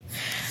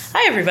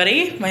Hi,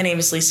 everybody. My name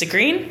is Lisa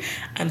Green.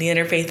 I'm the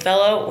Interfaith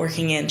Fellow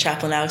working in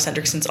Chaplain Alex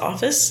Hendrickson's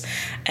office,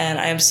 and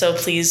I am so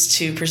pleased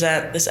to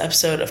present this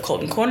episode of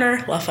Colton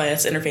Corner,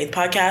 Lafayette's Interfaith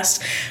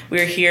podcast.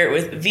 We are here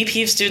with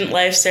VP of Student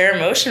Life, Sarah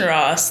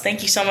Moschenross.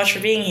 Thank you so much for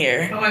being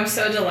here. Oh, I'm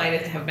so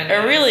delighted to have been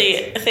here.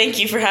 Really, thank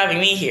you for having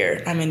me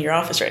here. I'm in your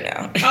office right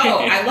now.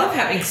 Oh, I love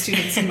having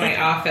students in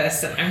my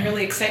office, and I'm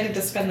really excited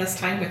to spend this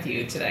time with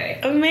you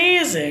today.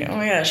 Amazing. Oh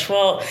my gosh.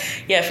 Well,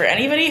 yeah, for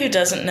anybody who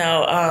doesn't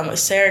know,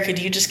 Sarah, could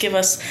you just give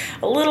us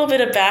a little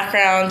bit of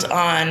background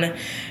on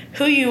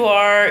who you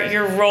are,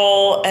 your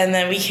role, and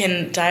then we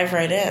can dive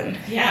right in.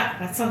 Yeah,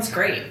 that sounds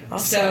great.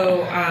 Awesome.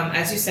 So,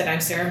 as you said,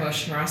 I'm Sarah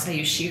Moschenross. I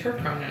use she, her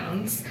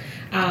pronouns.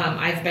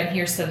 I've been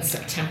here since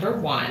September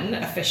 1,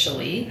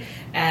 officially,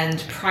 and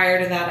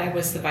prior to that, I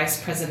was the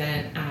Vice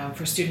President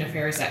for Student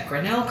Affairs at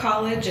Grinnell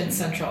College in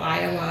Central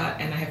Iowa,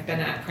 and I have been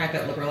at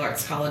private liberal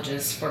arts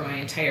colleges for my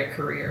entire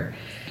career.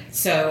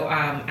 So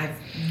I've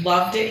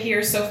loved it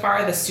here so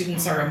far. The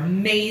students are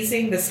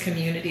amazing. This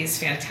community is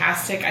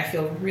fantastic. I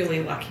feel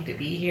really lucky to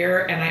be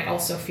here. And I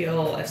also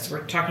feel, as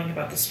we're talking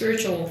about the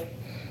spiritual,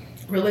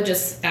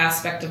 religious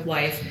aspect of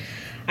life,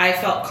 I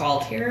felt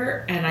called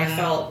here, and I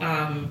felt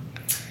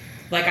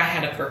like I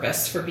had a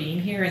purpose for being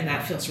here, and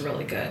that feels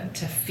really good,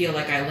 to feel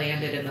like I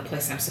landed in the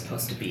place I'm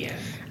supposed to be in.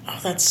 Oh,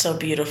 that's so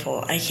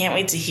beautiful. I can't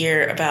wait to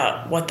hear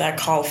about what that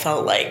call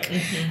felt like.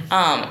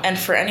 Mm-hmm. And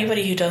for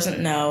anybody who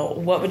doesn't know,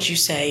 what would you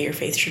say your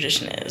faith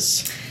tradition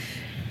is?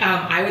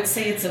 I would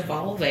say it's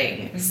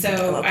evolving.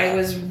 So I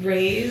was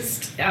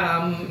raised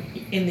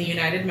in the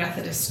United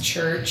Methodist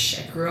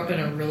Church. I grew up in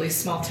a really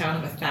small town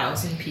of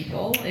 1,000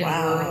 people in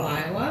rural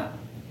Iowa.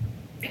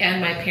 And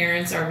my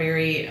parents are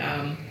very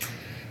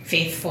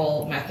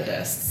faithful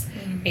Methodists.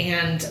 Mm-hmm.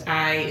 And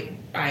I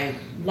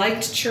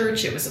liked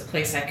church. It was a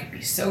place I could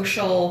be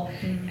social,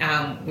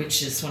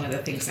 which is one of the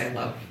things I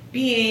love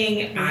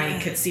being. Yeah. I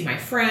could see my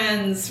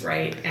friends,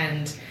 right?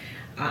 And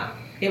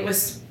it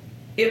was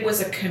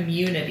a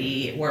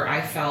community where I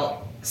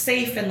felt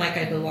safe and like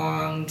I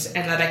belonged,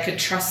 and that I could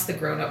trust the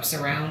grown-ups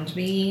around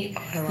me,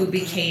 who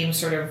became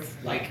sort of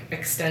like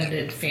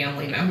extended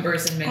family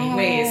members in many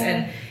ways.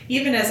 And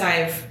even as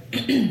I've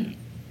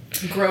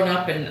grown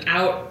up and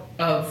out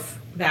of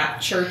that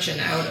church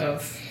and out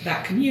of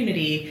that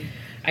community,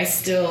 I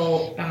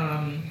still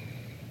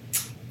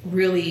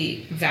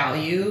really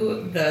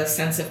value the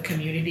sense of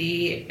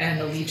community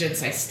and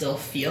allegiance I still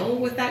feel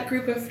with that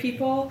group of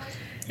people.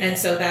 And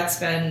so that's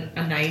been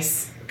a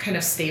nice kind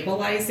of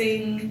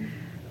stabilizing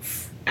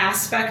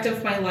aspect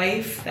of my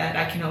life that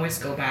I can always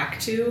go back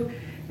to.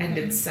 And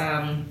it's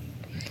a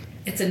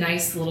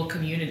nice little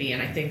community.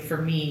 And I think for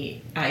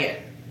me, I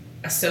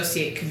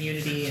associate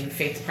community and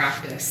faith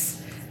practice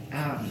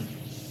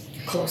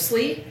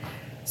closely.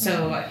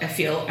 So I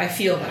feel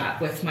that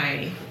with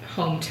my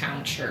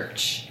hometown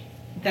church.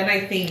 Then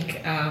I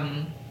think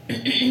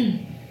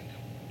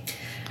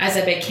as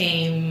I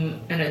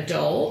became an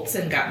adult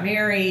and got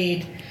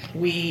married,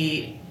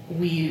 we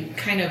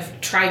kind of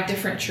tried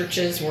different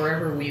churches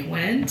wherever we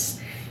went,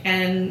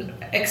 and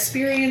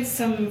experienced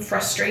some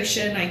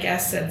frustration, I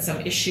guess, and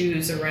some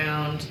issues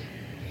around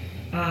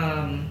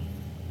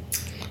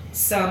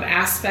some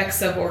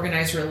aspects of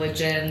organized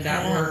religion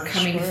that were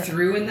coming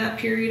through in that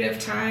period of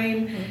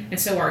time. And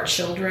so our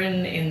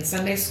children in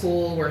Sunday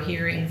school were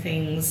hearing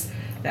things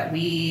that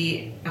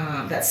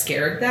that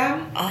scared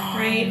them,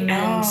 right?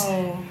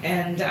 No.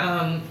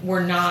 And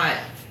we're not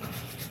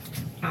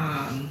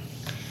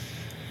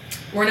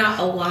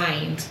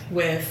aligned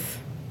with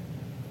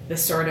the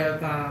sort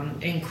of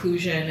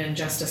inclusion and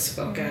justice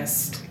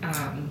focused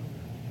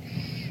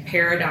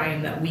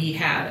paradigm that we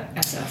had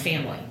as a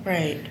family.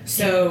 Right.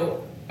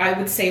 So I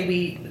would say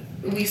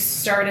we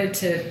started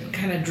to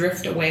kind of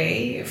drift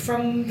away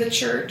from the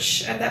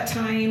church at that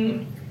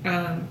time.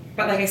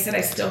 But like I said,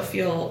 I still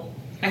feel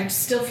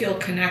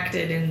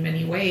connected in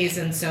many ways,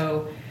 and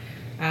so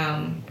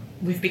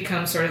we've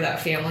become sort of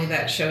that family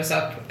that shows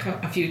up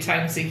a few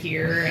times a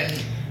year,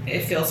 and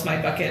it fills my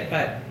bucket.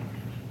 But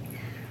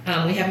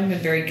we haven't been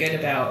very good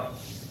about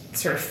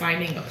sort of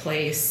finding a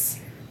place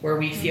where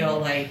we feel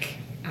like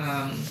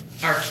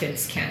our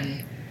kids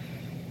can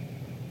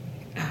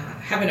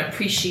have an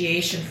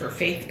appreciation for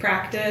faith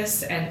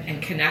practice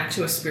and connect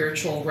to a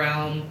spiritual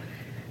realm,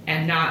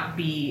 and not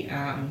be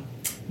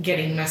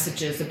getting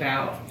messages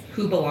about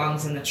who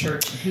belongs in the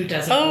church and who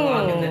doesn't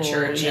belong in the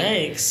church.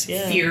 Yikes.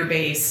 Yeah.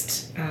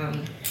 Fear-based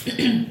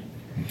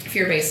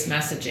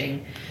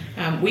messaging.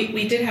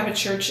 We did have a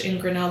church in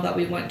Grinnell that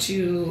we went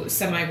to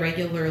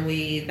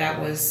semi-regularly that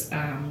was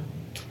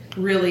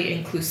really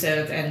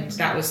inclusive, and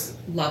that was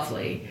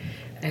lovely.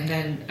 And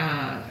then,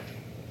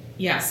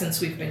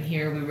 since we've been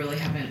here, we really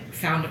haven't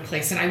found a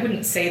place. And I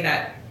wouldn't say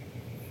that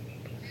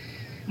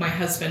my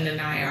husband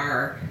and I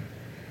are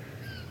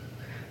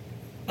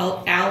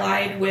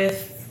allied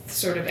with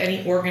sort of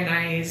any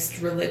organized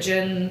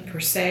religion per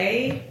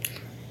se.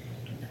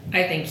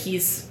 I think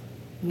he's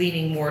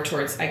leaning more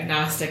towards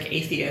agnostic,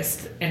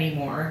 atheist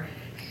anymore.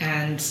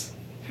 And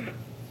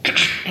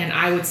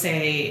I would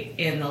say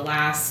in the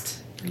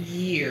last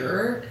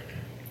year,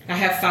 I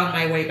have found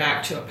my way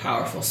back to a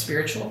powerful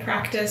spiritual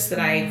practice that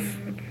I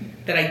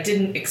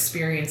didn't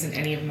experience in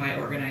any of my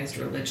organized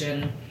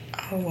religion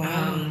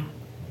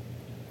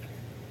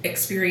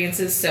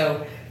experiences.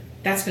 So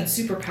that's been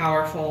super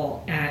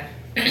powerful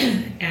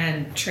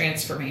and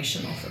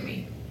transformational for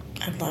me.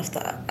 I love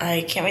that.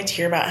 I can't wait to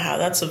hear about how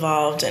that's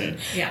evolved and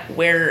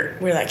where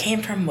that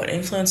came from, what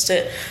influenced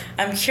it.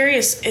 I'm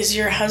curious, is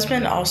your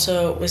husband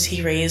also, was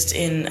he raised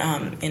in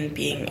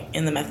being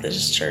in the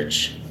Methodist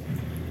Church?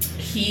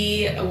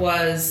 He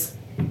was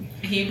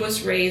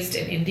raised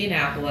in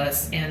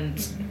Indianapolis,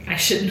 and I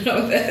should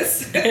know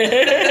this.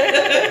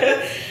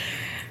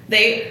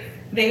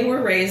 They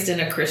were raised in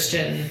a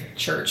Christian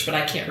church, but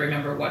I can't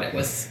remember what it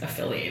was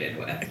affiliated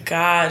with.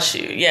 Got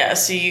you. Yeah.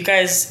 So you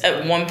guys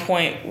at one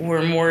point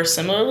were more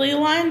similarly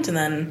aligned, and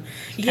then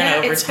kind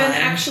of over it's time.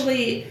 Been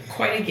actually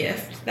quite a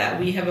gift that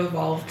we have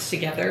evolved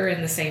together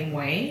in the same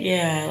way.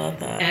 Yeah, I love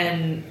that.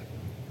 And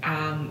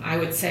I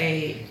would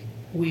say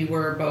we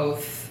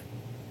both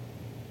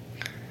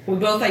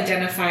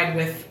identified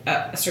with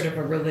a sort of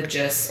a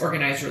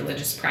organized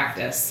religious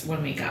practice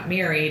when we got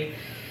married,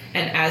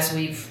 and as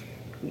we've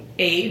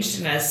aged,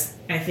 and as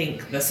I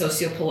think the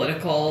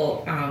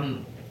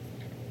sociopolitical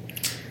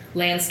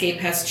landscape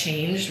has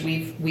changed,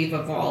 we've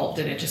evolved,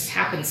 and it just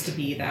happens to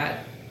be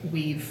that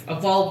we've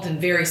evolved in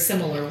very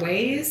similar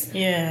ways.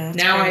 Yeah.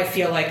 Now great. I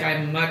feel like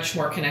I'm much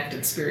more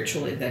connected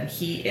spiritually than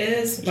he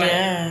is, but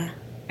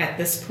at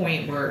this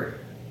point we're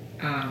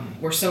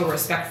so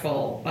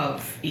respectful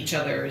of each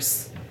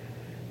other's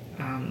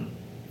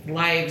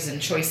lives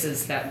and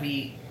choices that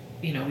we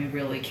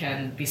really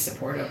can be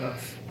supportive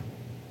of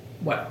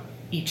what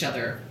each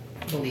other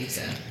believes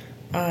in.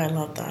 Oh, I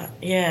love that.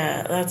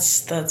 Yeah,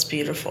 that's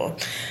beautiful.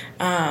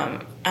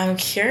 I'm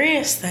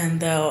curious then,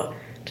 though,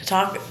 to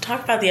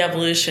talk about the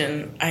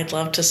evolution. I'd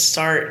love to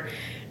start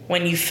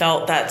when you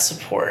felt that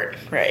support,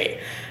 right?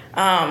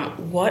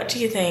 What do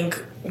you think,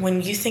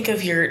 when you think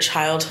of your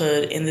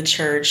childhood in the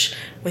church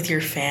with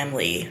your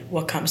family,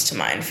 what comes to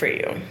mind for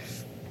you?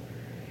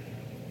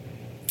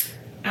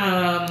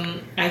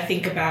 I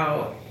think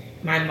about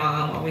my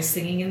mom always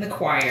singing in the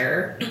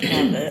choir,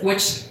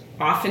 which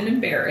often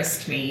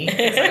embarrassed me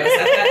because I was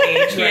at that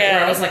age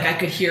where I was like, I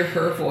could hear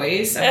her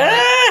voice. And I'm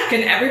like,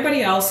 can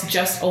everybody else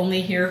just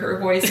only hear her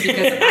voice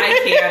because I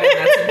can, and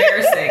that's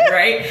embarrassing,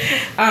 right?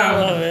 I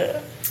love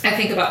it. I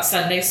think about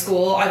Sunday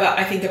school.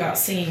 I think about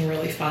singing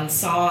really fun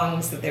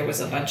songs, that there was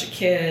a bunch of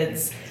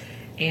kids,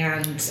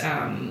 and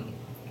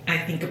I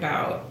think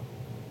about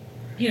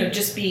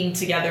just being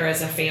together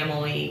as a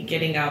family,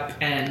 getting up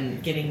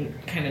and getting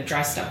kind of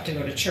dressed up to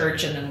go to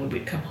church, and then we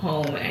would come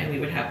home and we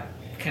would have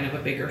kind of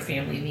a bigger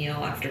family meal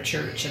after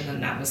church, and then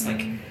that was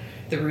like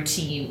the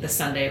routine, the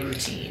Sunday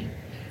routine.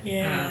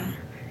 Yeah.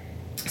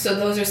 So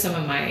those are some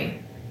of my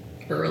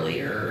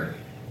earlier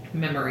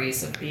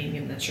memories of being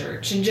in the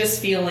church, and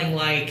just feeling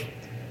like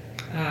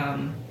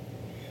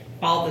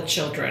all the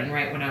children,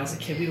 right, when I was a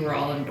kid, we were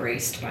all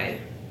embraced by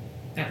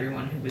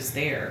everyone who was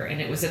there, and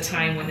it was a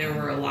time when there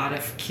were a lot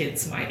of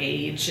kids my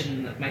age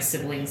and my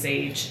siblings'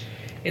 age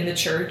in the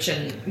church,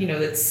 and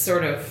it's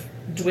sort of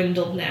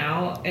dwindled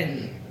now,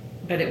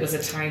 but it was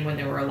a time when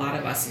there were a lot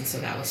of us, and so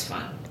that was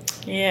fun.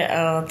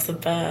 Yeah, that's the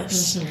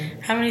best.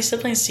 Mm-hmm. How many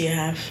siblings do you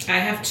have? I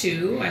have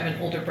 2. I have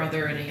an older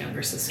brother and a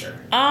younger sister.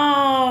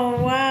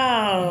 Oh,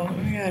 wow. Oh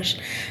my gosh.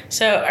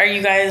 So are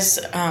you guys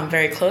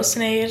very close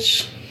in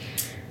age?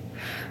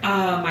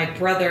 My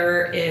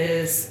brother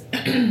is,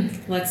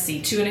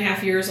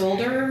 2.5 years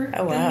older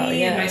than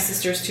me, and my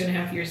sister's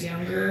 2.5 years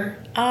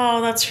younger.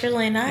 Oh, that's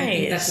really nice. I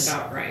think that's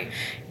about right.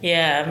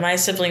 Yeah, my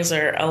siblings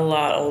are a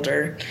lot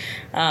older,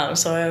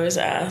 so I always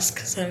ask,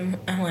 because I'm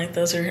like,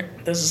 those are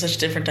such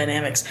different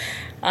dynamics.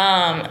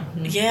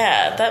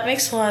 Yeah, that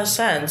makes a lot of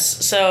sense.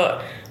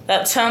 So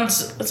that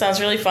sounds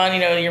really fun.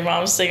 Your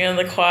mom's singing in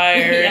the choir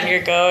and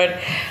you're going.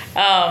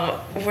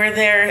 Were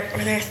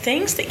there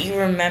things that you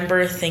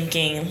remember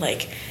thinking,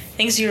 like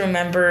things you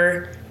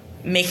remember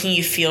making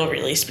you feel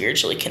really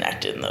spiritually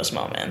connected in those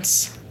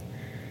moments?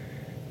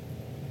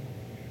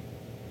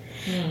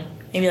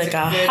 Maybe like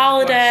a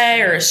holiday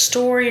question, or a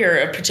story or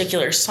a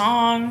particular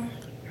song?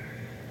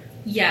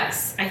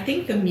 Yes, I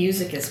think the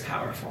music is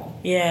powerful.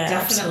 Yeah,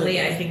 definitely.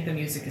 Absolutely. I think the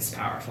music is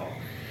powerful.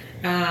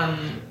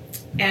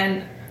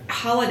 And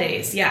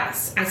holidays,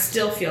 yes. I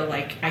still feel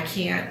like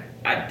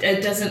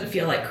it doesn't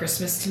feel like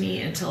Christmas to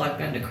me until I've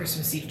been to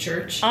Christmas Eve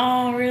church.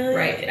 Oh, really?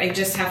 Right. I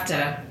just have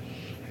to.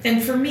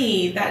 And for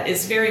me, that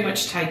is very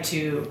much tied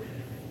to,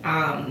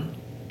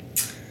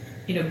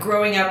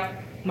 growing up.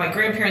 My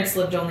grandparents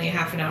lived only a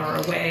half an hour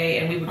away,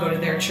 and we would go to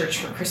their church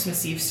for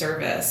Christmas Eve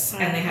service.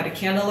 And they had a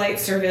candlelight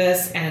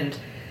service, and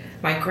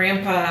my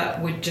grandpa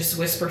would just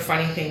whisper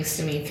funny things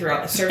to me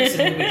throughout the service,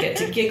 and we would get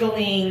to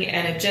giggling,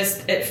 and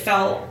it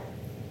felt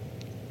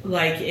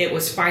like it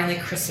was finally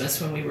Christmas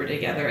when we were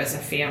together as a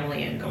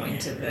family and going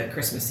to the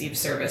Christmas Eve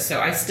service. So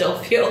I still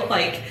feel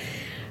like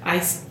I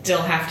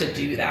still have to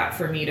do that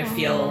for me to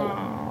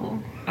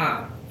feel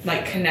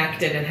like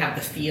connected and have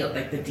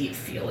the deep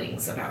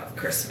feelings about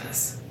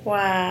Christmas.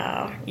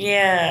 Wow.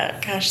 Yeah.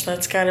 Gosh,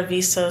 that's got to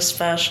be so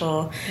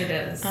special. It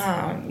is.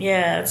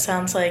 Yeah, it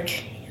sounds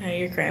like,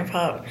 your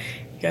grandpa,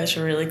 you guys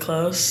were really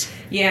close.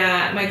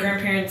 Yeah, my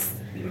grandparents,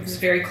 was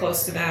very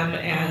close to them,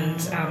 and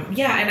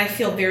and I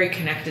feel very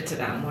connected to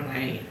them when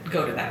I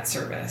go to that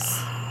service.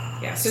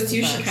 Yeah, so it's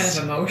usually kind of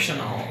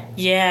emotional.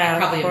 Yeah, I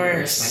probably of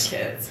course. embarrass my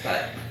kids,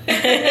 but...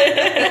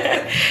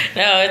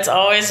 No, it's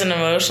always an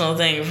emotional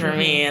thing for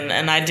me,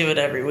 and I do it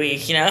every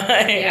week,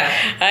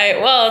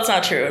 Well, it's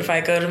not true. If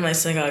I go to my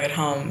synagogue at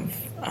home,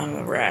 I'm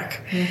a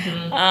wreck.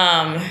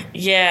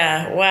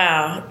 Yeah,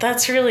 wow.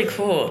 That's really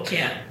cool.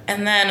 Yeah.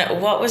 And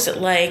then what was it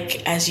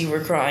like as you were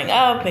growing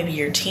up, maybe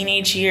your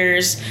teenage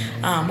years?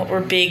 What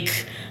were big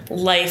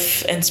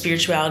life and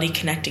spirituality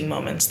connecting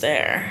moments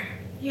there?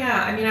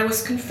 Yeah, I mean, I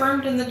was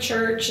confirmed in the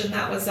church, and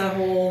that was a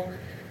whole,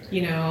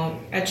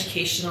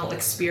 educational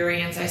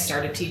experience. I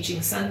started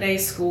teaching Sunday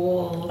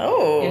school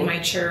in my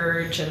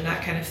church and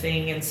that kind of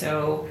thing. And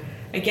so,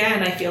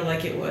 again, I feel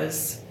like it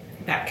was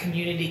that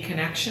community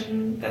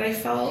connection that I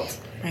felt.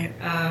 Right.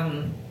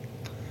 And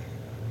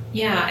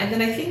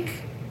then I think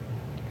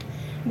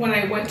when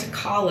I went to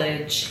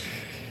college,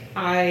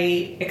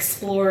 I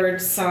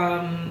explored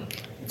some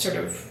sort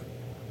of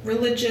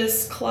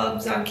religious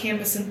clubs on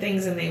campus and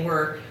things, and they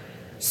were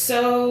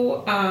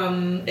so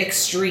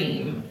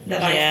extreme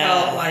that I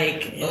felt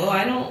like,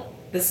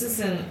 this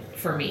isn't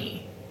for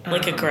me.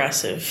 Like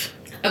aggressive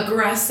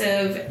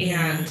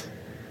and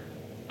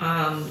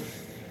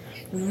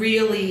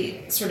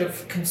really sort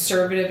of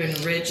conservative and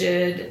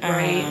rigid,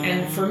 right?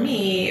 And for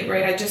me,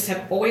 right, I just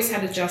have always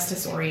had a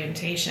justice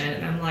orientation,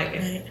 and I'm like,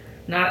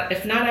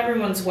 if not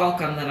everyone's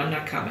welcome, then I'm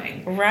not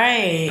coming.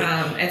 Right.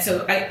 And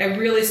so I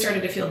really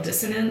started to feel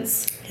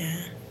dissonance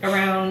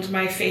around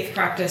my faith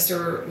practice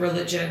or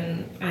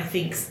religion, I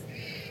think,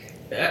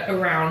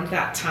 around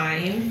that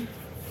time.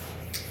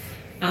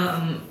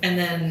 And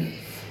then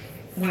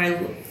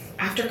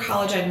after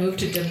college, I moved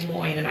to Des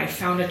Moines, and I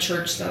found a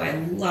church that I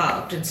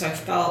loved, and so I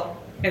felt,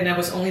 and I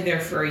was only there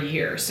for a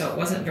year, so it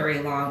wasn't very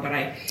long, but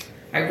I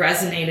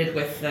resonated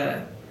with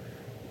the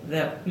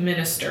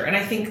minister, and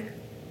I think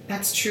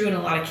that's true in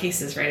a lot of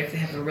cases, right? If they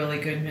have a really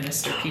good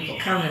minister, people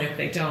come, and if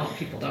they don't,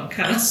 people don't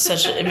come.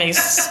 It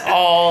makes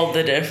all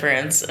the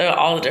difference.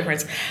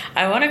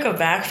 I want to go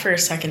back for a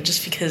second,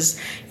 just because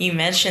you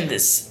mentioned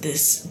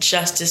this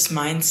justice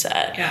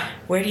mindset. Yeah.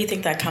 Where do you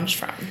think that comes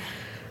from?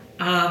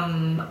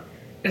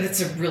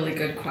 That's a really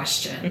good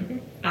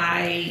question.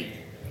 I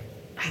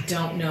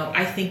don't know.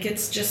 I think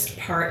it's just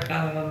part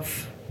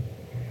of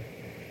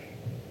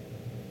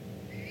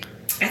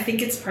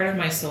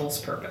my soul's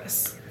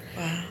purpose.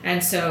 Wow.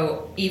 And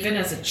so even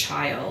as a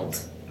child,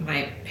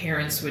 my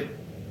parents would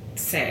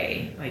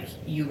say, like,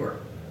 you were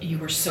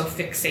so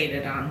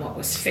fixated on what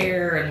was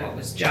fair and what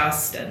was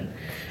just. And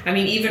I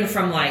mean, even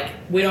from like,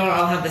 we don't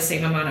all have the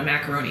same amount of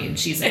macaroni and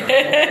cheese in our bowls,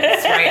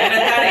 right? And at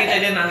that age, I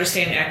didn't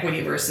understand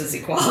equity versus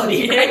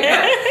equality, right?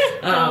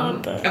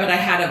 But I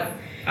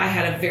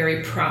had a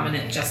very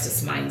prominent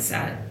justice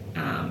mindset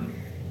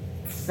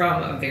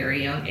from a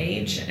very young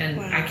age. And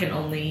I can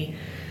only,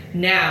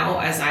 now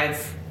as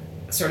I've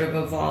sort of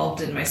evolved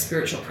in my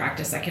spiritual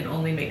practice, I can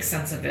only make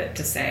sense of it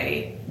to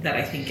say that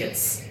I think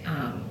it's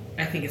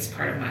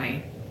part of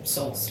my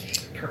soul's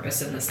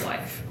purpose in this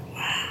life.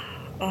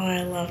 Wow. Oh,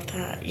 I love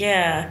that.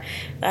 Yeah,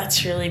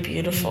 that's really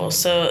beautiful.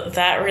 So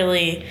that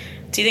really,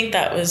 do you think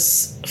that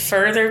was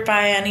furthered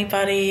by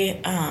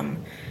anybody?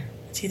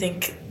 Do you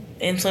think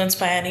influenced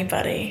by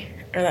anybody?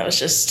 Or that was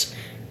just,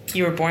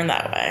 you were born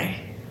that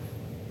way?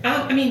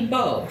 I mean,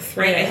 both,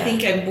 right? Yeah. I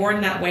think I'm born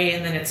that way,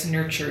 and then it's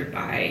nurtured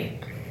by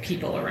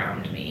people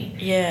around me.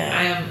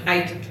 Yeah.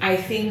 I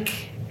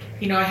think,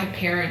 I had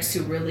parents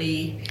who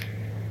really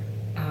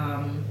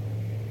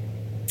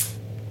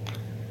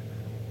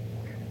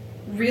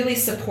really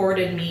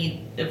supported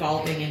me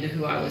evolving into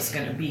who I was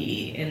going to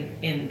be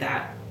in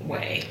that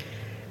way.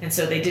 And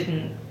so they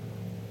didn't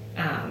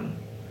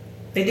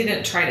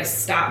try to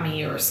stop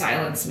me or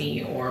silence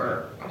me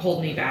or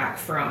hold me back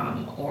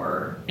from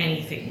or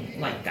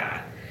anything like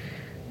that.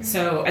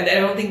 So I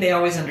don't think they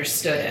always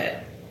understood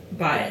it,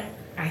 but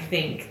I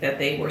think that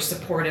they were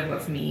supportive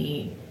of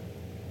me,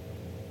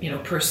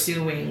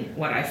 pursuing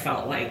what I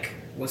felt like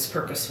was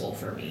purposeful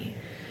for me.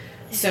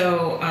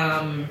 So,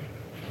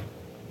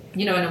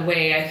 in a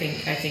way, I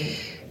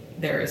think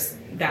there's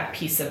that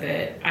piece of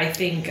it. I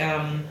think,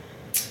 I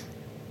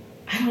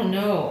don't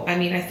know. I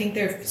mean, I think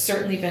there have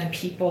certainly been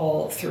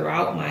people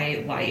throughout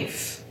my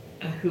life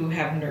who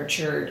have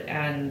nurtured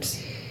and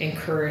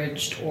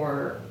encouraged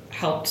or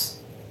helped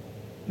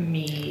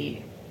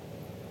me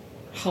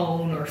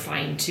hone or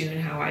fine-tune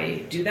how I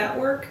do that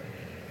work,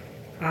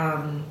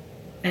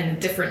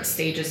 and different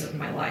stages of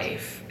my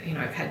life.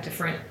 I've had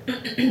different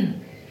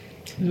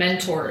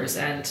mentors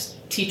and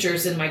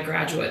teachers in my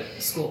graduate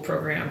school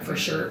program for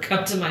sure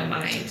come to my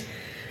mind.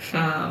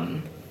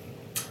 And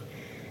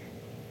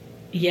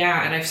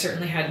I've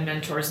certainly had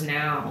mentors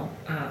now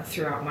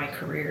throughout my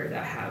career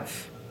that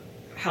have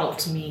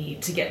helped me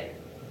to get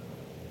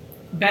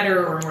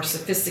better or more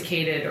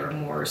sophisticated or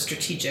more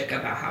strategic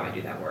about how I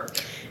do that work.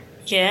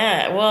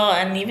 Yeah, well,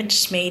 and even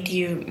just made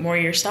you more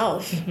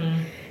yourself.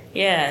 Mm-hmm.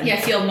 Yeah. Yeah,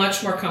 I feel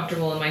much more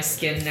comfortable in my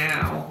skin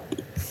now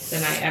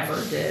than I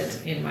ever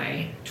did in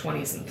my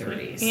 20s and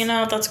 30s. You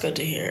know, that's good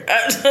to hear.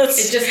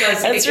 It just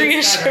does. That's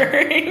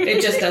reassuring.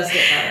 It just does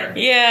get better.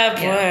 Yeah,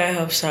 boy, yeah. I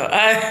hope so.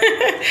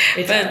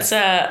 It but does.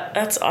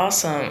 That's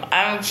awesome.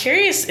 I'm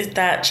curious if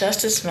that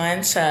justice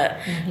mindset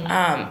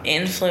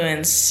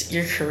influenced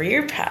your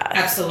career path.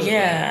 Absolutely.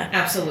 Yeah.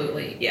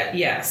 Absolutely. Yeah.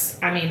 Yes.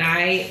 I mean,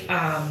 I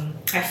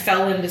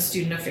fell into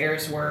student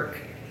affairs work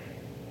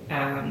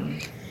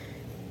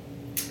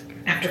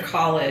after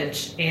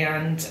college,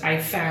 and I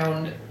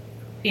found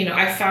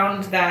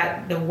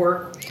that the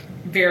work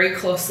very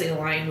closely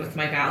aligned with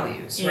my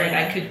values, right?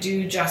 I could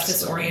do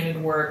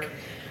justice-oriented work.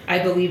 I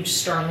believed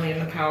strongly in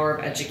the power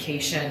of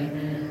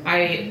education.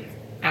 I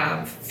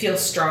feel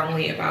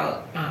strongly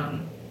about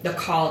the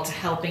call to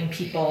helping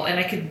people, and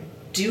I could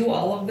do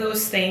all of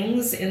those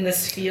things in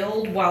this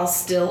field while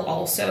still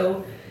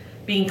also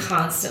being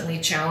constantly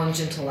challenged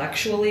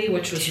intellectually,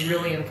 which was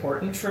really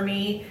important for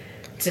me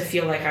to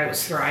feel like I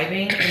was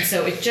thriving. And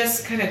so it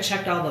just kind of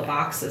checked all the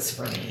boxes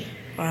for me.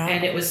 Wow.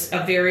 And it was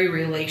a very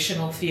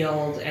relational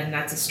field, and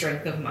that's a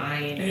strength of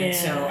mine. Yeah, and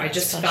so I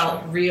just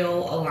felt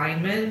real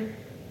alignment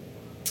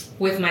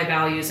with my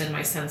values and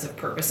my sense of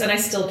purpose, and I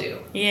still do.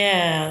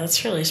 Yeah,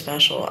 that's really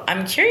special.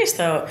 I'm curious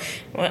though,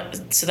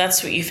 so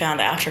that's what you found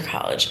after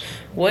college.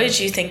 What did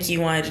you think you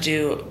wanted to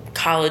do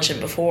college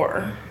and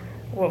before?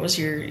 What was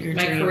your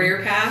my dream?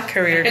 Career path?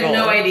 Career goal? I had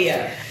no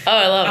idea. Oh,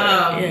 I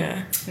love it.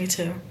 Yeah, me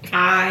too.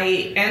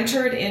 I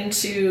entered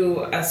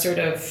into a sort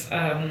of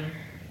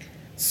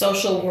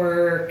social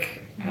work,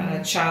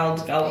 child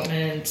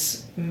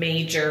development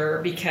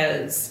major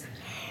because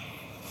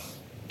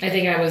I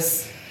think I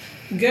was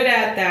good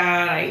at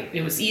that.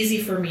 It was easy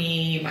for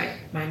me.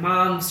 My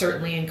mom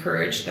certainly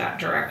encouraged that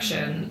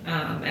direction.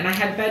 And I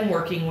had been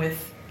working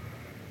with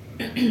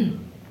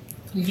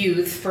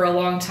youth for a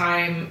long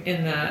time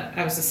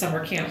I was a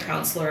summer camp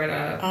counselor at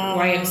a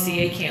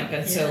YMCA camp.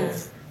 And so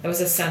that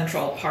was a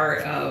central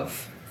part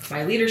of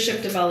my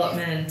leadership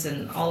development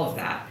and all of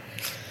that.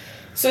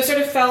 So I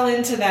sort of fell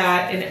into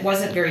that, and it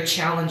wasn't very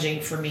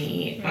challenging for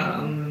me.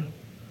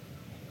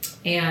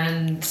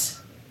 And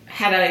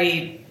had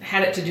I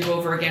had it to do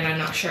over again, I'm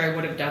not sure I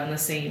would have done the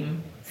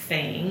same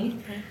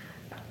thing.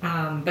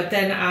 But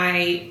then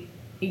I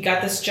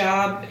got this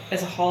job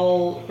as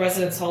a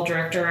residence hall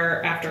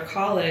director after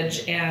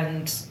college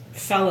and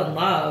fell in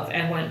love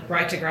and went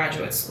right to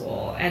graduate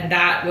school. And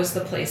that was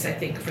the place, I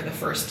think, for the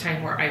first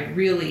time where I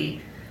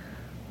really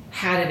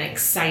had an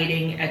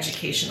exciting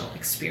educational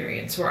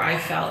experience where I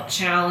felt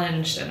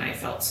challenged and I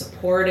felt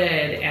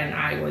supported, and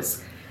it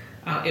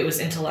was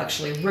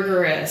intellectually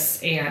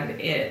rigorous,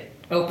 and it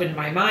opened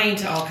my mind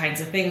to all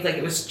kinds of things. Like,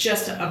 it was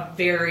just a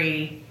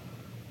very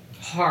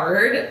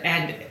hard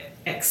and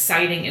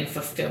exciting and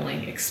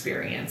fulfilling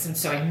experience. And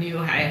so I knew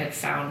I had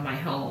found my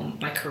home,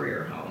 my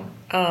career home.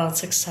 Oh,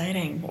 it's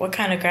exciting. What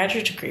kind of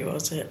graduate degree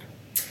was it?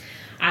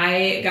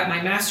 I got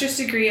my master's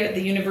degree at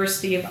the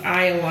University of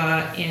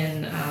Iowa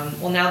in,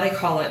 now they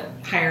call it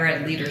higher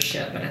ed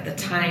leadership, but at the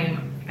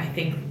time, I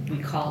think we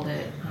called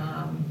it,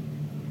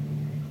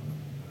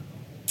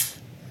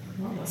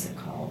 what was it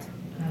called?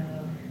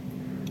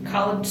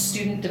 College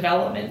Student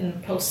Development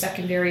and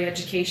Post-Secondary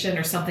Education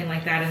or something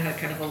like that. It had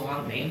kind of a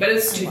long name, but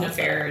it's student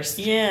affairs,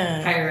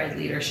 higher ed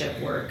leadership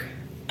work.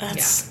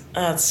 That's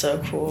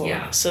so cool.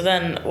 Yeah. So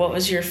then what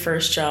was your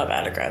first job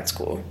out of grad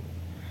school?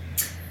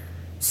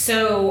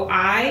 So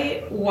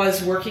I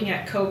was working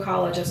at Coe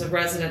College as a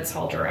residence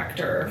hall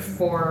director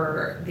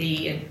for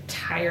the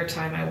entire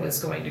time I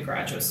was going to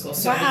graduate school.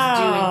 So I was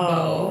doing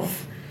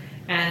both.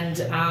 And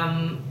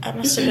that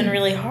must have been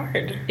really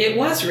hard. It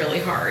was really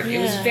hard. Yeah.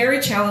 It was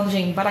very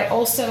challenging, but it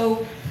was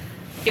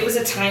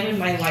a time in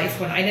my life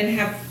when I didn't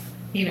have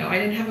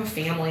a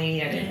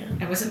family.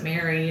 I wasn't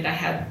married. I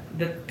had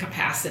the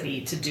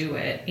capacity to do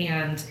it,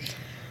 and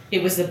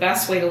it was the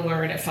best way to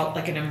learn. It felt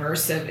like an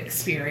immersive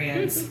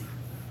experience.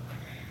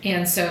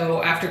 And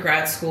so after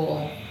grad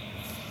school,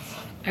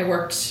 I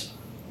worked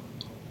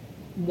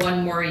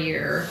one more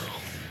year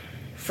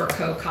for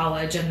Coe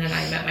College, and then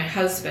I met my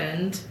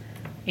husband,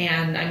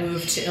 and I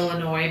moved to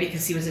Illinois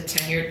because he was a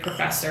tenured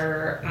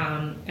professor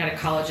at a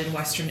college in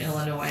Western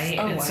Illinois.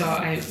 So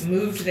I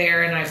moved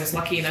there, and I was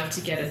lucky enough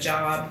to get a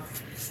job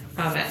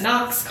at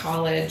Knox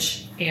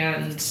College,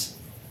 and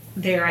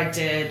there I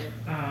did,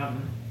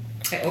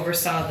 I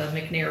oversaw the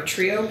McNair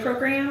Trio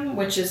program,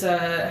 which is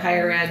a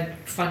higher ed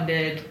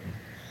funded,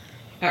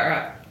 or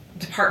a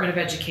Department of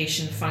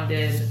Education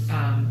funded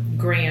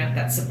grant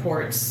that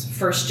supports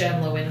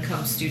first-gen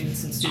low-income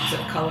students and students of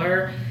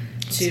color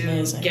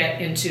to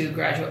get into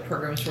graduate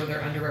programs where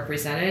they're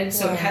underrepresented.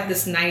 So it had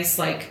this nice,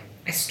 I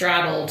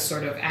straddled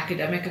sort of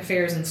academic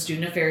affairs and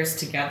student affairs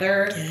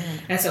together. Yeah.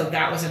 And so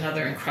that was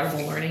another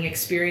incredible learning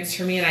experience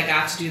for me. And I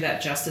got to do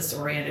that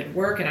justice-oriented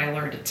work, and I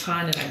learned a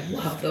ton, and I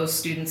love those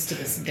students to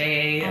this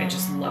day. I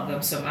just love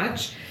them so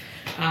much.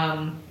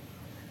 And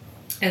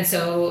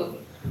so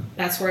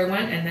that's where I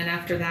went. And then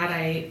after that,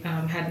 I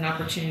had an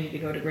opportunity to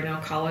go to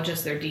Grinnell College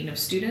as their dean of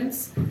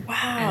students. Wow.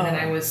 And then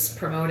I was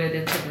promoted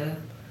into the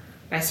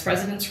vice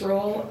president's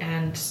role,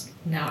 and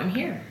now I'm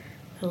here.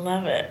 I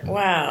love it.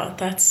 Wow,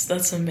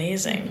 that's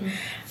amazing.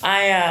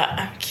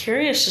 I'm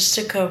curious, just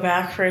to go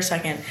back for a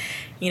second,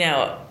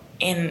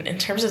 in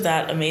terms of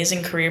that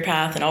amazing career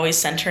path and always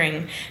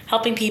centering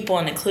helping people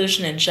and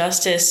inclusion and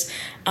justice,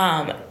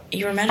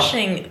 you were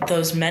mentioning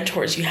those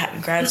mentors you had in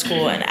grad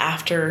school and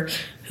after.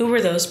 Who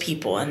were those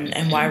people,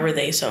 and why were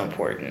they so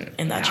important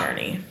in that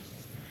journey?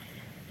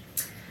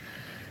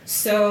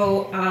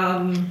 So,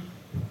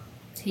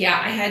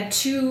 I had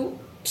two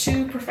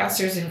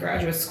professors in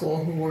graduate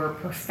school who were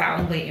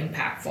profoundly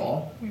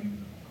impactful.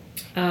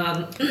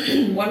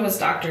 One was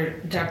Dr.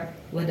 Deb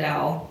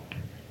Liddell,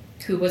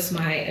 who was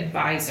my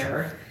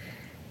advisor,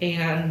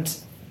 and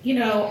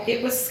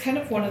it was kind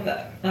of one of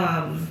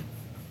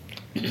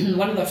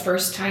the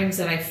first times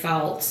that I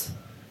felt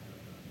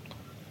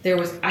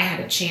I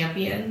had a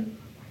champion,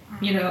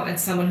 and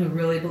someone who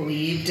really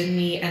believed in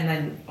me, and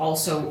then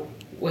also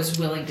was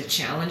willing to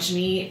challenge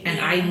me, and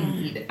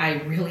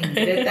I really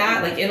needed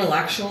that, like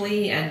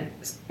intellectually and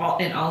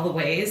in all the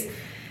ways,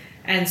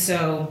 and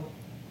so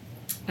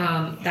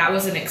that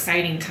was an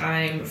exciting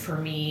time for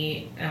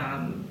me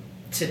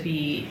to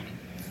be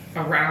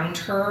around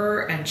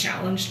her and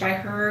challenged by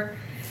her.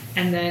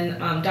 And then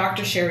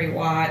Dr. Sherry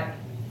Watt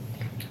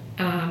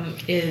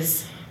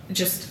is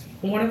just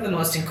one of the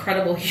most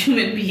incredible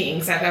human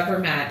beings I've ever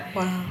met.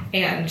 Wow.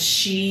 And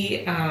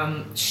she's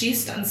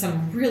done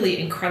some really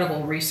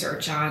incredible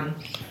research on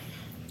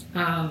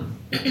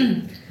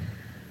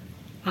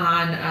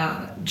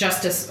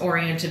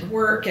justice-oriented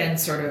work and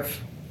sort of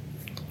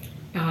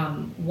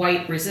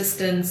white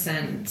resistance,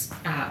 and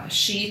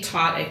she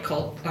taught a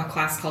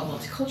class called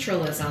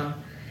multiculturalism,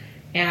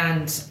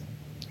 and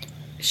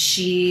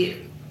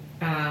she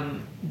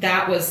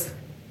that was,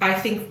 I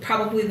think,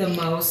 probably the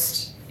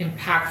most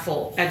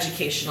impactful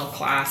educational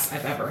class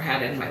I've ever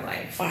had in my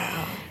life.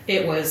 Wow.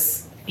 It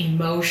was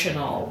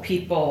emotional.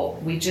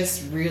 We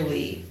just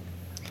really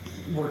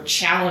were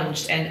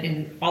challenged, and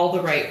in all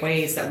the right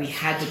ways that we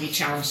had to be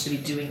challenged to be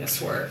doing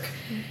this work.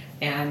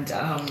 And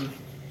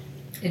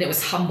it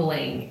was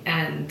humbling,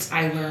 and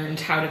I learned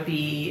how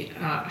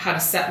to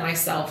set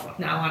myself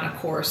now on a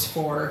course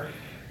for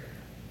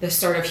the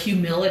sort of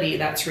humility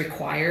that's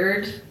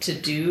required to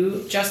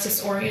do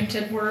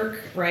justice-oriented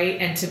work, right?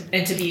 And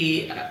to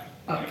be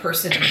a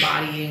person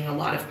embodying a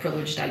lot of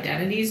privileged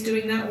identities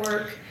doing that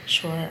work.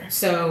 Sure.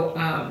 So,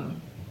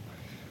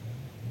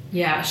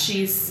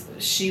 she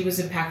was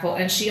impactful,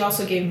 and she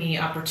also gave me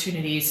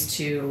opportunities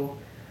to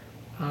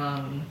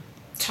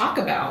talk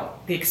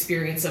about the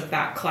experience of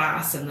that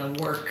class and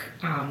the work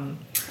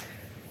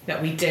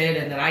that we did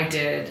and that I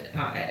did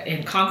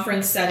in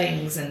conference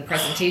settings and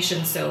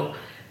presentations. So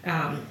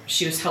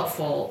she was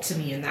helpful to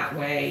me in that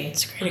way.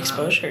 It's great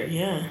exposure,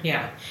 yeah.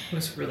 Yeah, it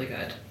was really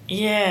good.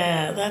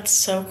 Yeah, that's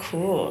so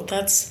cool.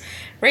 That's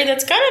right.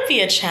 That's got to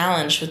be a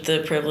challenge with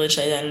the privileged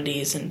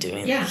identities and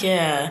doing that.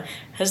 Yeah.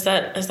 Has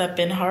that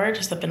been hard?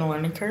 Has that been a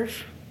learning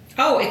curve?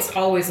 Oh, it's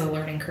always a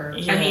learning curve.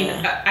 Yeah. I mean,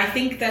 I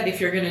think that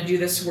if you're going to do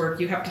this work,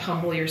 you have to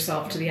humble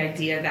yourself to the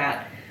idea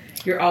that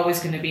you're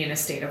always going to be in a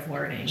state of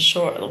learning.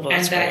 Sure. Well,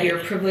 and that your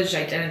privileged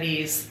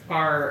identities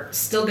are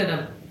still going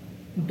to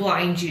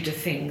blind you to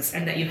things,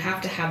 and that you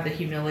have to have the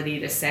humility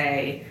to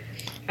say,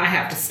 I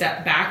have to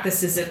step back.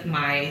 This isn't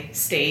my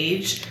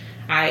stage.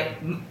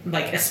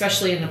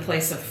 Especially in the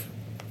place of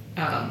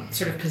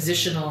sort of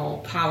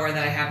positional power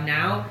that I have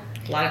now,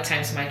 a lot of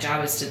times my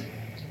job is to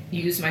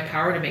use my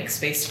power to make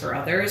space for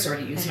others, or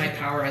to use my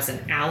power as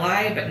an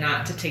ally, but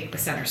not to take the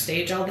center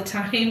stage all the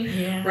time.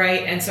 Yeah.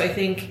 Right? And so I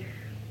think,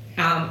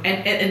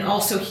 and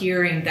also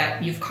hearing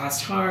that you've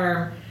caused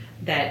harm,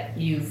 that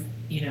you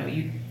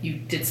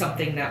did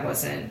something that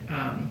wasn't,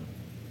 I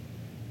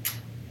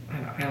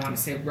don't want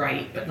to say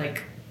right, but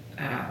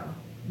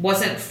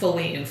wasn't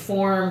fully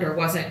informed or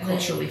wasn't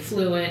culturally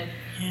fluent,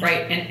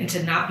 right? And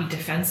to not be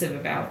defensive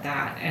about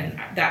that. And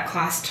that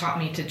class taught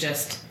me to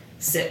just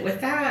sit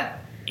with that,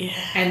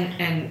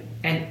 and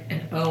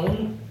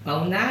own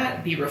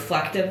that, be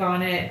reflective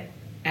on it,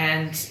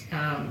 and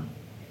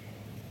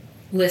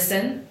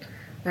listen,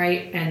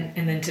 right?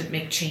 And then to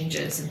make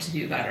changes and to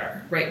do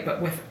better, right?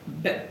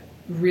 But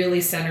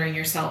really centering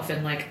yourself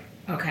in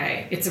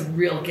okay, it's a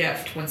real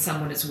gift when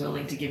someone is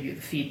willing to give you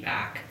the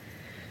feedback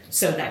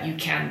so that you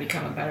can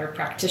become a better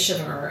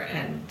practitioner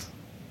and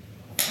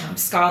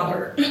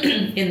scholar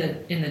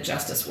in the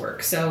justice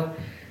work. So,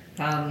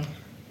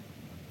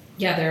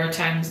 there are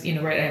times,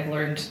 right, I've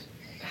learned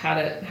how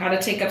to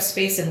take up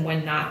space and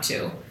when not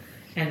to,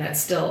 and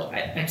that's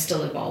I'm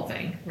still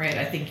evolving, right?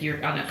 I think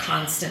you're on a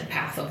constant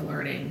path of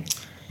learning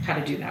how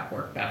to do that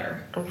work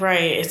better.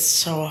 Right, it's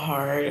so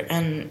hard,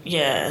 and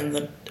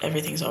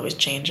everything's always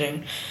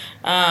changing.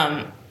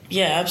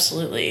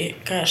 Absolutely.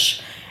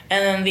 Gosh,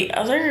 and then the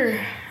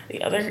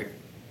other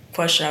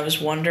question I was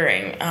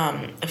wondering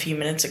a few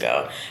minutes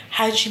ago: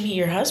 how did you meet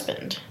your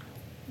husband?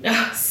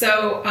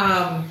 So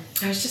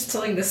I was just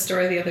telling this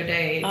story the other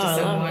day to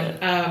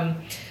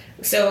someone.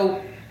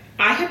 So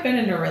I had been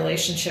in a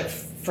relationship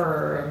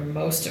for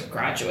most of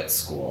graduate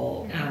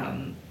school.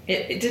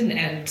 It didn't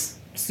end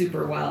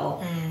super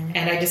well,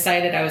 and I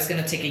decided I was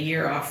going to take a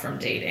year off from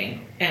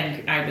dating,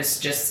 and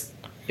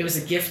it was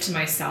a gift to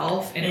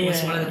myself, and it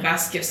was one of the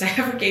best gifts I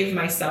ever gave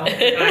myself.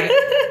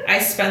 I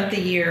spent the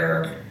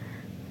year,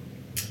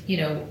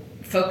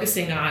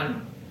 focusing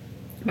on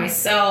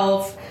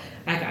myself.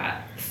 I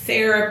got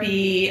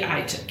therapy.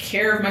 I took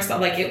care of myself.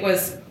 Like, it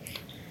was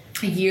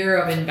a year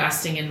of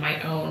investing in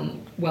my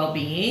own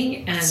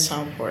well-being, and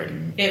so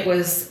important. It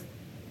was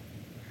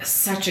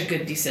such a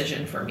good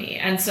decision for me.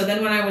 And so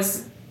then when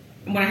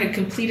I had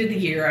completed the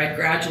year, I'd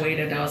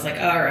graduated, I was like,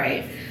 all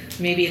right,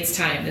 maybe it's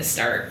time to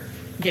start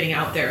getting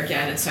out there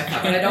again. And so I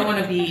thought, but I don't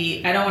want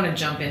to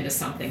jump into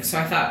something. So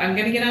I thought, I'm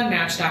going to get on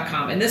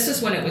Match.com. And this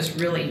is when it was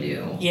really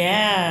new.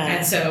 Yeah.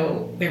 And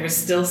so there was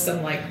still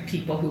some like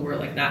people who were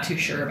like not too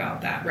sure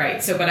about that.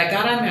 Right. So, but I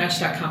got on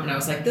Match.com and I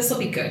was like, this will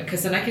be good,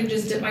 because then I can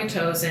just dip my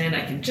toes in.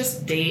 I can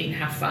just date and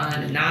have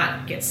fun and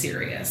not get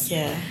serious.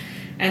 Yeah.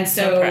 And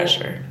so no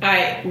pressure.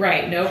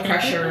 No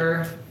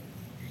pressure.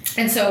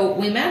 And so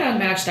we met on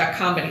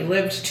Match.com, but he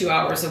lived 2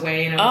 hours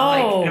away, and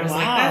I was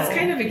like, that's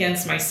kind of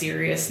against my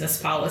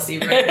seriousness policy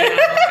right now.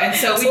 And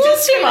so we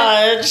just too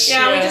much.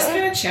 Yeah, we just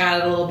kind of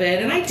chatted a little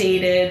bit, and I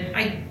dated.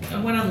 I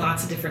went on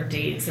lots of different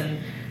dates, and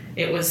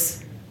it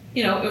was,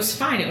 it was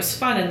fine. It was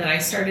fun, and then I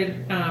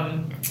started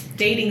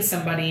dating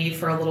somebody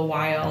for a little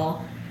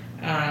while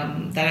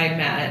that I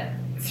met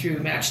through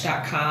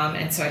Match.com,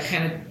 and so I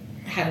kind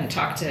of hadn't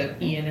talked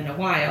to Ian in a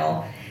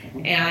while.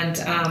 And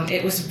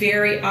it was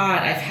very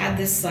odd. I've had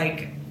this,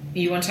 like,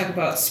 you want to talk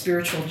about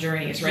spiritual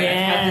journeys, right? Yeah.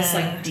 I've had this,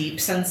 like, deep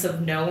sense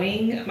of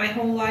knowing my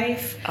whole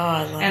life. Oh,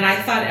 I love and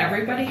I thought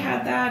everybody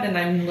had that, and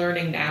I'm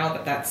learning now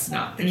that that's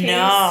not the case.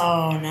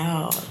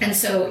 No. And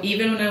so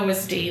even when I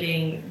was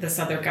dating this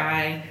other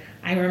guy,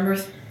 I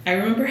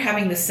remember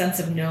having this sense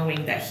of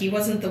knowing that he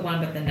wasn't the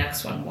one, but the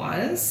next one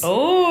was.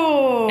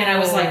 Oh. And I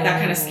was like, that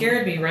kind of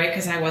scared me, right?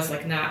 Because I was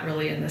like not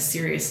really in the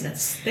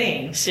seriousness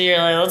thing. So you're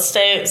like, let's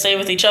stay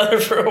with each other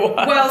for a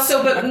while.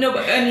 Well, but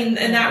I mean,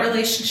 and that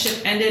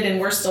relationship ended,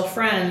 and we're still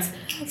friends.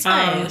 That's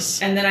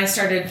nice. And then I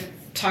started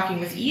talking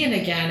with Ian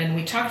again, and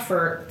we talked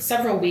for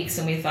several weeks,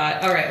 and we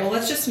thought, all right, well,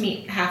 let's just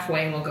meet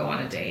halfway and we'll go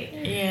on a date.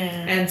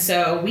 Yeah. And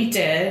so we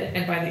did,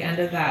 and by the end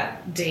of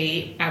that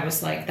date, I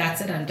was like,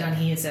 that's it, I'm done.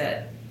 He is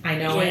it. I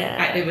know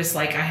it. It was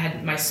like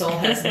my soul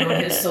has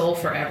known his soul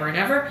forever and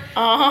ever.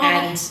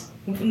 And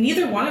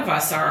neither one of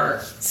us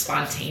are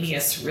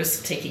spontaneous,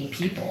 risk-taking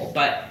people,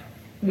 but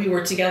we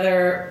were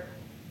together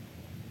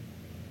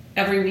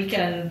every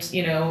weekend,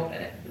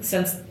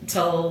 since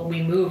till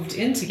we moved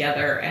in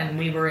together, and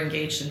we were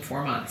engaged in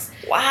 4 months.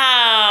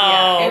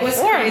 Wow. Yeah, it was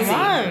 4 crazy.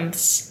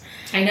 months.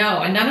 I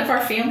know, and none of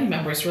our family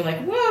members were like,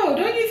 whoa,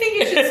 don't you think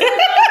you should start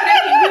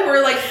dating? We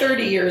were like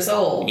 30 years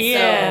old.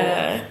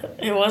 Yeah. So.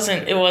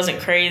 It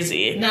wasn't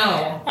crazy.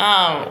 No.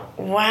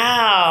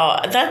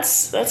 Wow. That's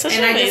such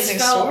an amazing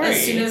story.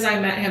 As soon as I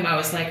met him, I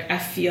was like, I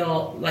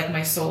feel like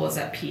my soul is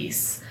at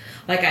peace.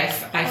 Like I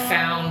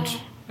found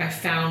my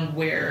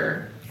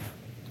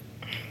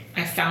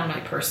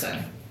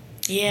person.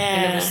 Yeah.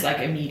 And it was like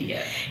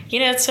immediate.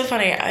 It's so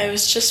funny. I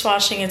was just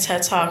watching a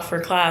TED Talk for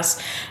class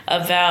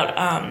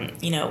about,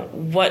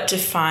 what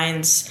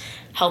defines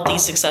healthy,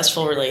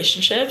 successful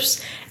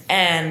relationships.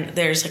 And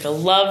there's like a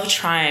love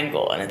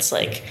triangle, and it's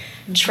like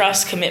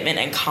trust, commitment,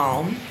 and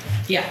calm.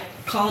 Yeah.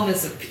 Calm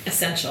is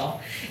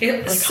essential.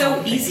 It's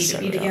so easy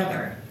to be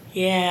together.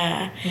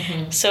 Yeah.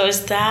 Mm-hmm. So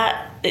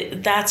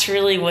that's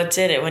really what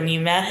did it. When you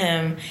met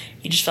him,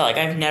 you just felt like,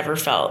 I've never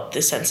felt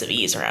this sense of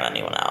ease around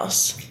anyone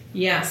else.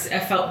 Yes, I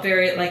felt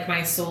very like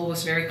my soul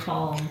was very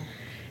calm,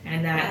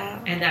 and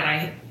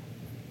that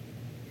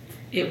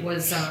it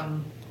was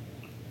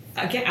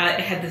again, I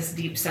had this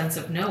deep sense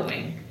of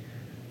knowing.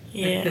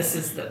 Yeah. Like,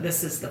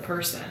 this is the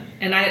person,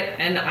 and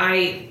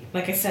I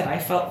like I said, I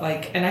felt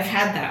like, and I've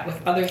had that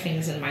with other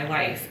things in my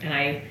life, and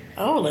I.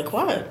 Oh, like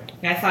what?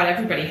 I thought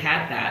everybody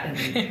had that, and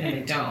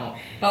they don't.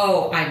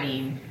 Oh, I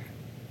mean,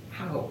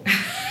 how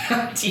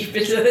deep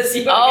into this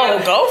you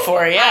go? Go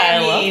for it. Yeah, I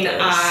love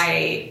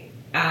this.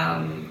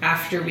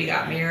 After we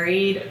got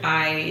married,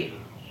 I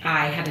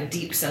had a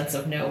deep sense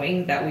of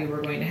knowing that we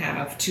were going to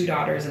have 2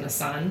 daughters and a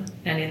son,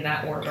 and in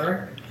that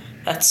order.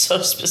 That's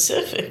so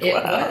specific.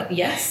 Wow.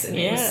 Yes. And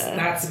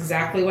that's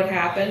exactly what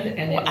happened,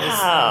 and it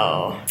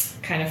was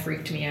kind of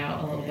freaked me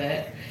out a little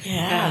bit.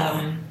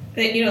 Yeah.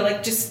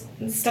 Like just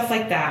stuff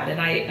like that, and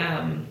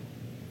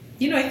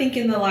I think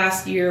in the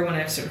last year, when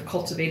I've sort of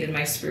cultivated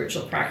my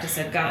spiritual practice,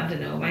 I've gotten to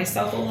know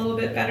myself a little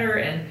bit better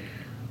and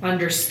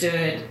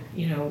understood,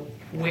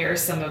 where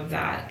some of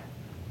that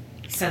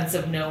sense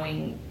of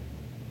knowing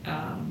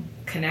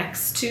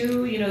connects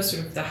to,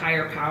 sort of the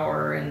higher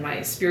power and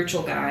my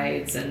spiritual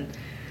guides, and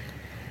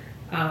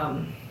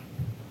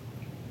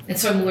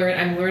so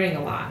I'm learning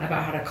a lot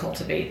about how to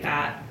cultivate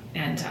that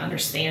and to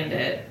understand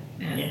it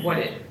and what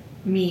it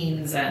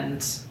means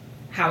and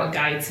how it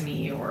guides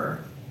me, or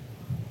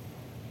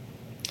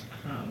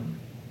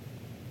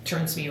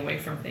turns me away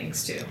from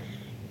things too.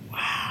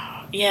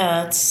 Wow.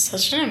 Yeah, that's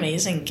such an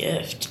amazing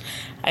gift.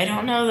 I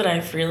don't know that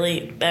I've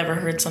really ever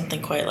heard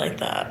something quite like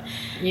that.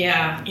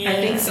 Yeah. I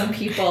think some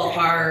people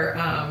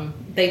are,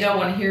 they don't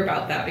want to hear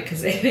about that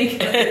because they think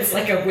that it's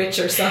like a witch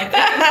or something. No,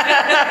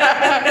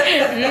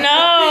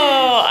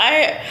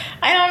 I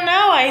don't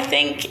know. I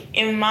think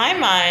in my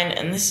mind,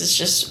 and this is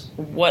just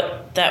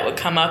what that would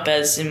come up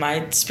as in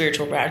my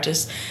spiritual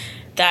practice,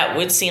 that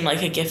would seem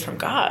like a gift from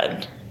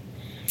God.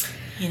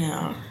 You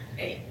know?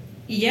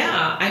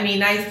 Yeah. I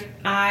mean,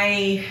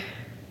 I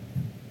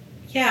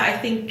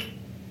think,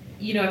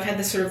 you know, I've had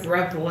this sort of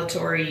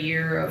revelatory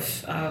year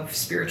of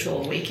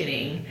spiritual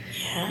awakening,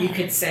 you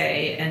could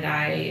say. And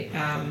I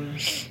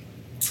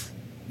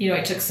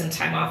took some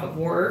time off of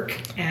work,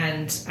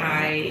 and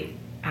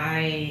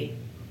I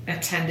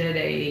attended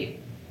a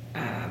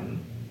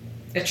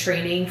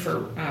training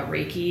for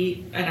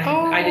Reiki, and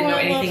I didn't know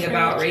anything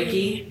about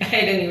Reiki. I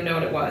didn't even know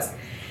what it was.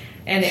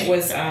 And it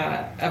was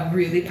a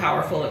really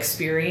powerful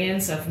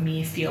experience of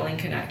me feeling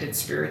connected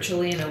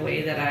spiritually in a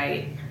way that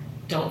I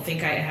don't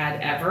think I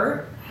had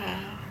ever.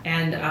 Wow.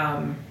 And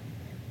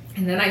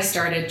then I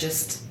started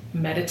just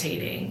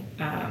meditating,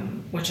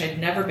 which I'd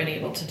never been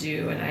able to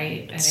do. And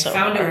I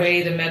found a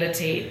way to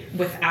meditate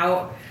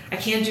without, I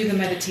can't do the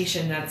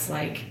meditation that's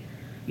like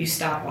you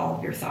stop all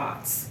of your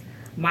thoughts.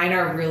 Mine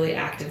are really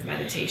active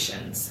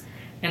meditations.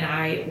 And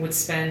I would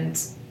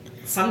spend,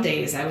 some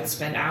days I would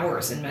spend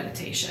hours in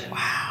meditation.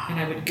 Wow. And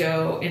I would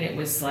go, and it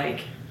was like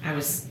I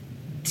was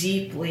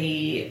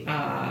deeply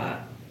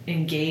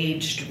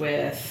engaged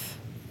with,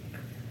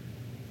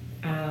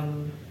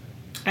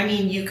 I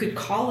mean, you could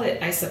call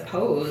it, I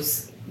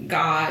suppose,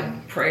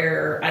 God,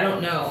 prayer, I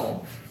don't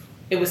know.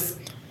 It was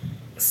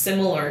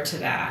similar to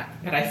that,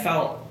 but I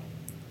felt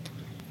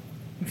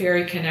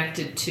very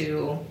connected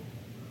to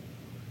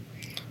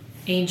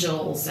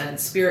angels and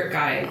spirit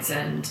guides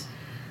and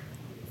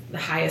the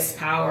highest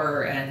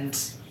power, and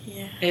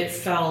it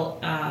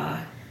felt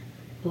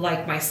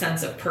like my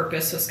sense of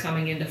purpose was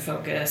coming into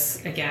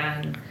focus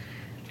again,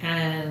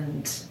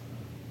 and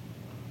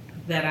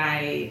that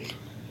I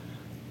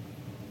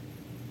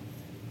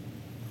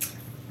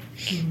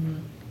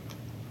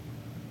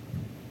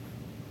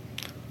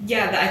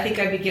I think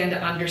I began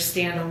to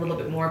understand a little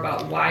bit more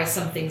about why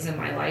some things in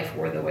my life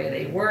were the way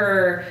they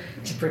were,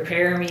 to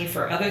prepare me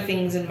for other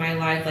things in my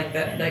life, like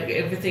that, like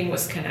everything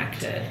was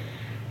connected.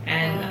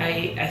 And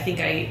I think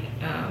I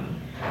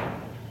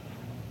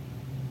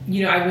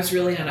was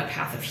really on a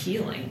path of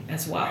healing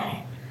as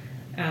well.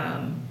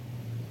 And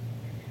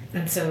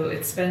so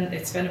it's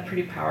been a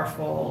pretty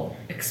powerful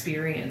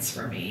experience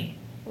for me.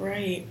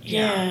 Right.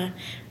 Yeah.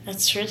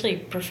 That's really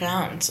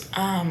profound.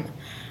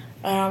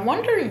 I'm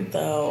wondering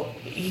though,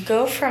 you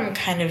go from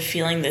kind of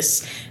feeling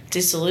this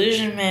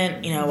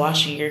disillusionment,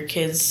 watching your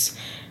kids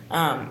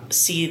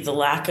see the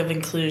lack of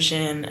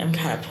inclusion and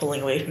kind of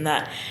pulling away from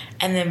that.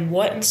 And then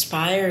what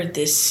inspired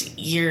this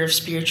year of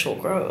spiritual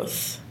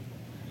growth?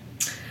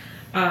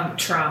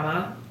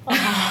 Trauma.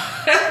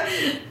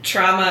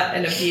 Trauma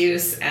and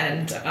abuse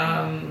and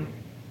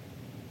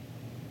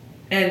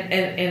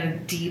a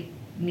deep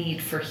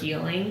need for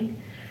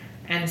healing.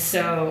 And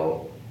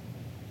so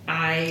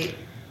I,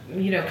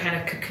 kind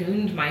of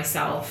cocooned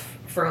myself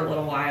for a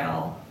little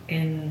while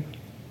in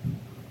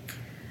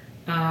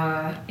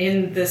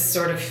this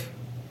sort of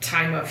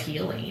time of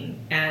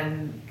healing.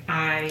 And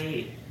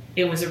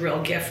it was a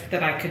real gift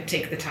that I could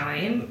take the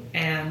time,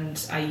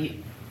 and I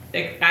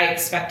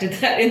expected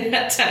that in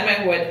that time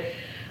I would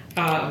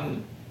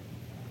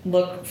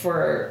look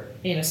for,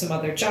 some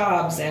other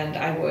jobs, and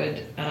I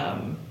would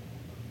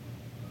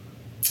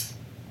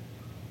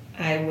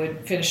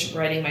finish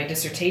writing my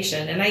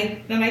dissertation, and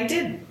I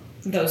did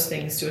those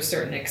things to a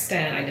certain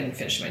extent. I didn't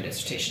finish my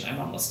dissertation. I'm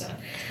almost done.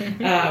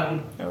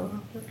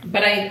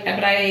 But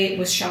I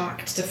was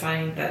shocked to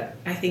find that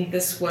I think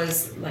this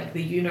was like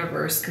the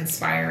universe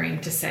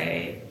conspiring to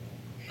say,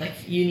 like,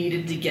 you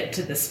needed to get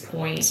to this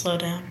point. Slow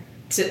down.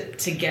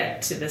 To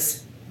get to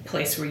this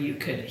place where you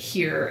could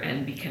hear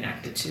and be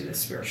connected to the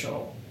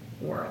spiritual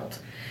world.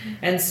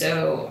 And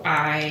so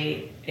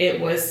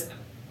it was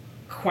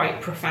quite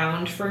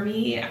profound for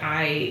me.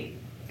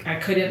 I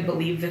couldn't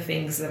believe the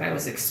things that I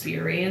was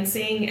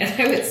experiencing.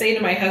 And I would say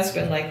to my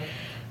husband, like,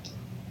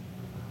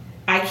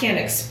 I can't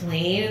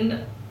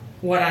explain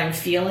what I'm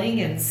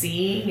feeling and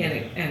seeing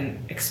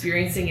and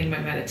experiencing in my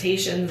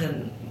meditations,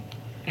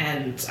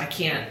 and I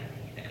can't,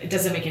 it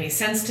doesn't make any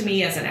sense to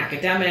me as an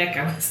academic.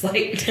 I was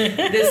like,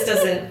 this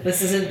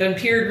hasn't been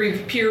peer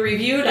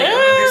reviewed. I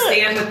don't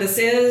understand what this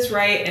is,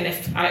 right? And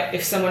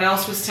if someone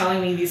else was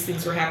telling me these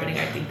things were happening,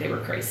 I think they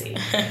were crazy.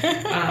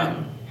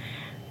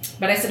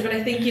 But I said,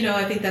 I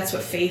think that's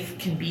what faith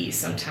can be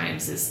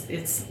sometimes, is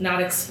it's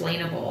not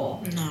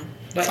explainable. No,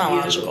 it's not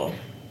logical.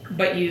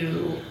 But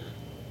you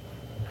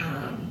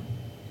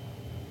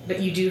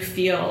do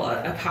feel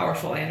a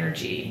powerful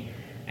energy,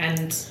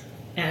 and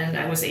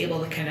I was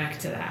able to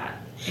connect to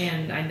that,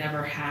 and I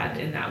never had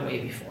in that way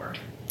before.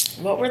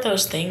 What were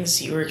those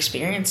things you were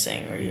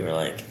experiencing where you were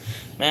like,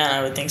 man,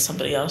 I would think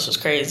somebody else was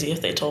crazy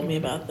if they told me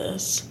about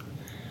this?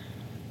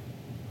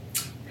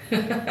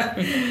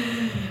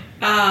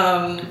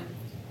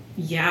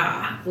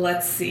 Yeah,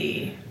 let's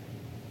see.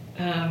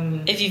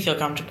 If you feel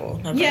comfortable.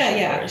 No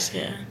Yeah. Of course.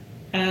 Yeah.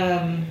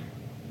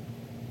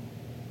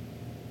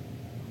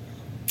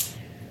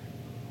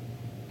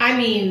 I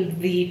mean,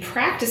 the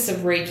practice of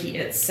Reiki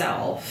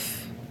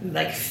itself,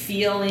 like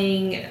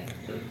being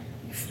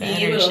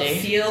able to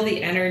feel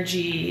the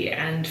energy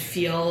and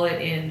feel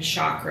it in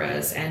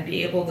chakras and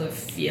be able to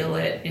feel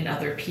it in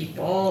other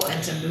people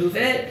and to move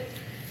it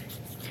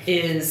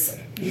is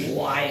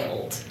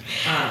wild.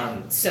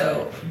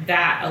 So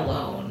that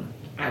alone,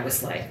 I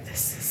was like,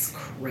 this is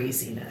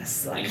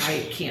craziness. Like,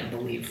 I can't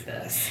believe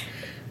this.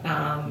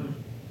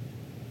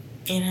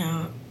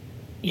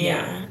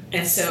 Yeah.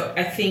 And so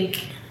I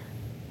think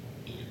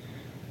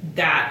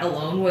that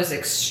alone was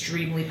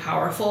extremely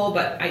powerful,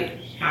 but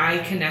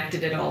I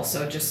connected it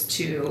also just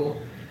to,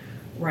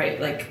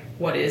 right, like,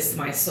 what is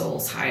my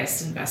soul's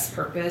highest and best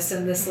purpose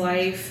in this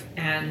life?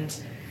 And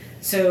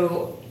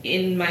so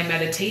in my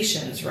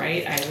meditations,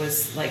 right, I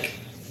was like,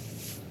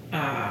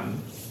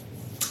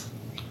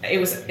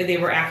 they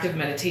were active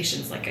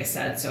meditations, like I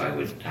said, so I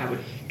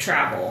would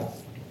travel,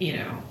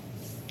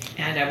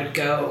 and I would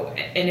go,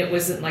 and it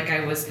wasn't like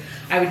I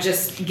would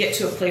just get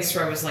to a place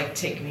where I was like,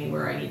 take me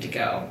where I need to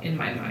go in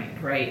my mind,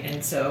 right?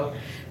 And so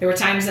there were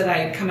times that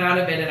I'd come out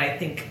of it and I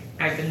think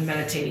I've been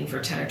meditating for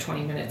 10 or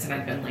 20 minutes and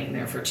I've been laying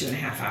there for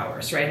 2.5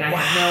 hours, right? And I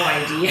had no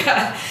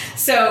idea.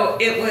 So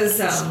it was,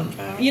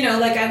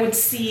 like I would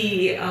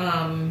see,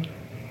 let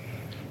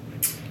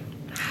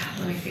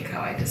me think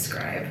how I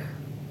describe.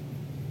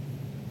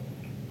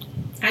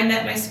 I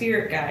met my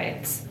spirit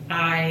guides.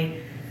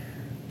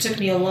 Took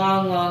me a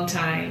long, long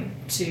time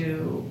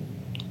to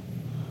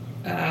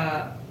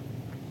had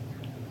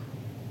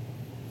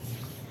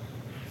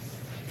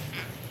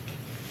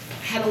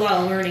a lot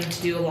of learning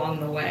to do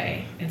along the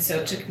way, and so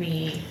it took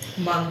me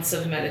months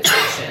of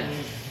meditation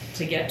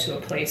to get to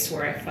a place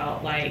where I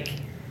felt like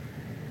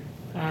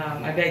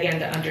I began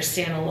to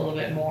understand a little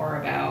bit more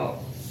about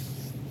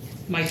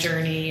my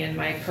journey and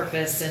my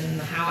purpose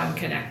and how I'm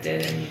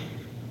connected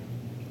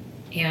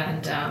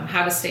and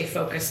how to stay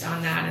focused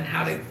on that and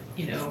how to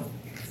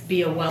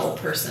be a well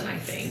person, I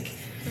think.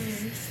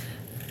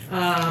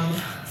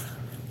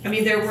 I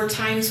mean, there were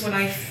times when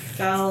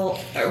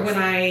when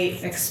I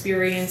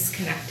experienced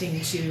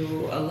connecting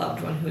to a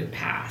loved one who had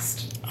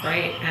passed,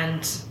 right?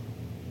 And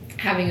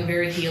having a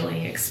very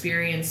healing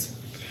experience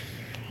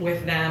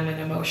with them, an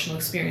emotional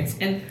experience.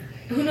 And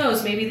who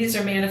knows, maybe these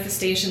are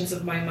manifestations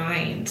of my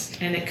mind,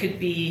 and it could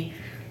be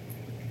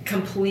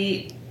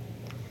completely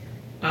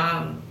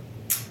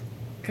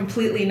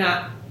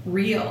not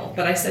real.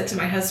 But I said to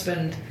my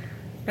husband,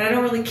 but I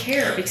don't really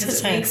care because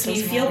it makes me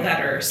feel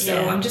better.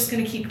 So I'm just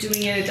going to keep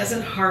doing it. It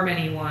doesn't harm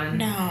anyone.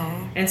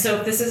 No. And so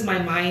if this is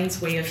my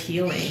mind's way of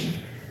healing,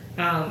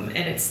 and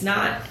it's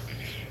not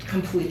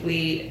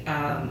completely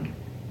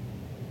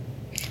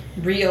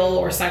real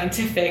or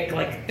scientific,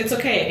 like, it's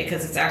okay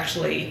because it's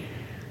actually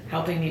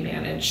helping me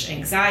manage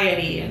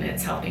anxiety and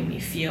it's helping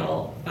me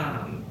feel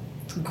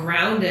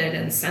grounded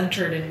and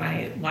centered in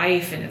my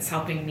life, and it's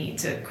helping me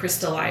to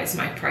crystallize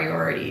my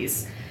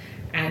priorities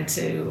and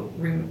to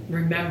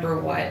remember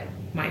what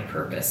my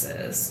purpose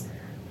is,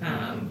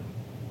 and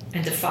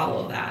to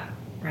follow that,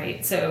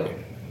 right? So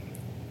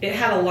it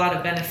had a lot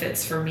of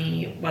benefits for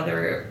me,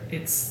 whether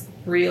it's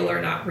real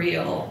or not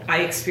real.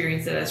 I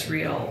experience it as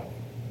real,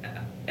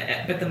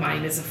 but the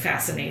mind is a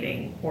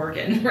fascinating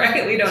organ,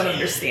 right? We don't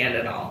understand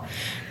it all.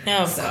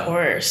 No, of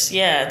course.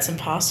 Yeah, it's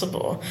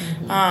impossible.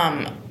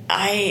 Mm-hmm.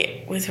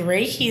 With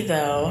Reiki,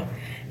 though,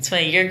 it's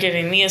funny, you're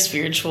giving me a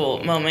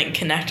spiritual moment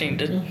connecting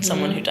to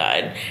someone who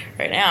died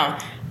right now.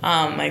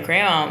 My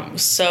grandma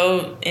was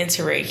so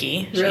into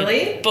Reiki.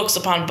 Really? Books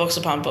upon books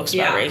upon books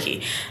about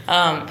Reiki.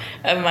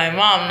 And my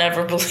mom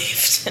never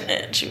believed in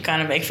it. She would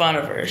kind of make fun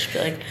of her. She'd be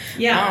like,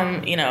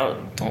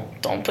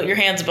 don't put your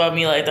hands above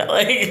me like that,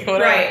 like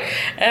whatever. Right.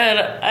 And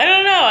I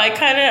don't know,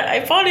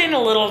 I bought in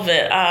a little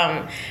bit,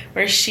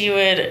 where she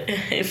would,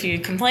 if you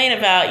complain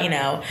about,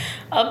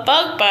 a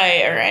bug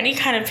bite or any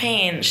kind of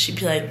pain, she'd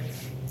be like,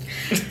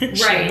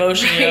 she'd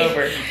motion you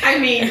over. I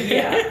mean,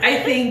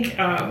 I think,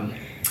 I'm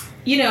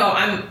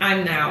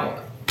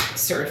now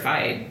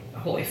certified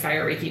Holy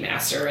Fire Reiki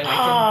Master, and I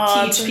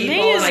can teach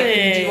people, and I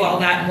can do all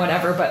that and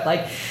whatever, but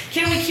like,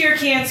 can we cure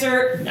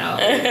cancer? No.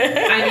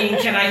 I mean,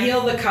 can I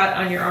heal the cut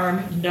on your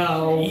arm?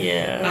 No.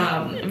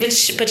 Yeah.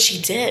 But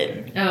she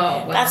did. Oh,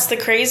 well. That's the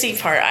crazy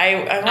part.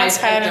 I once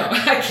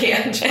I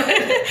can't.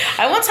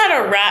 I once had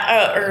a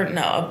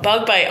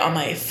bug bite on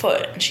my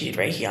foot, and she did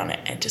Reiki on it,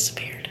 and it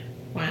disappeared.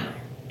 Wow.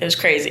 It was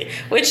crazy.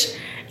 Which,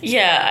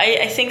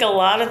 I think a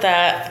lot of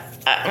that,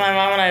 my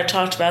mom and I have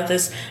talked about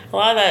this, a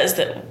lot of that is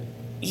that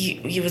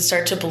you would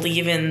start to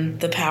believe in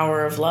the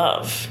power of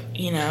love,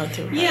 through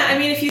her. Yeah, I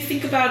mean, if you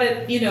think about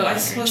it, I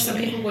suppose some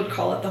people would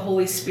call it the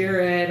Holy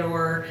Spirit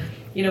or,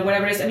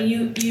 whatever it is. I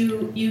mean,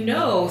 you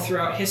know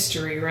throughout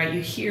history, right?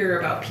 You hear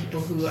about people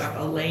who have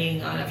a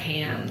laying on of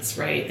hands,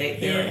 right?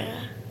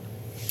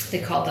 They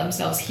call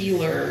themselves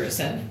healers,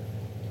 and,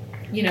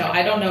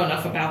 I don't know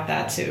enough about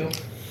that to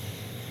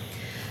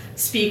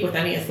speak with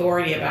any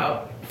authority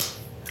about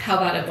how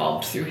that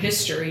evolved through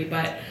history,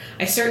 but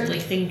I certainly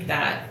think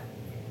that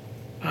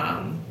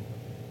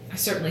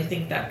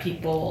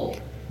people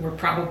were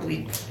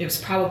probably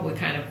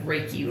kind of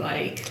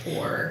Reiki-like,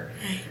 or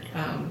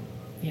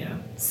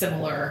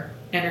similar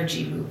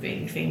energy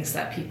moving things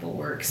that people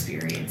were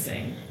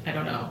experiencing. I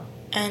don't know.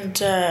 And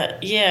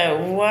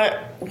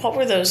what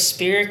were those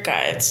spirit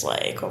guides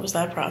like? What was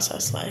that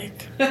process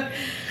like?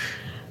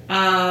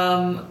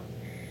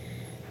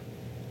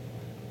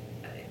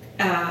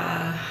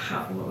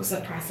 What was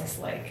that process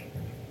like?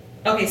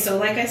 Okay, so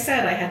like I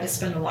said, I had to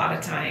spend a lot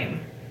of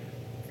time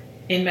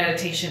in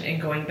meditation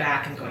and going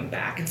back.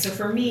 And so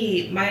for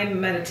me, my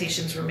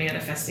meditations were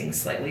manifesting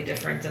slightly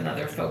different than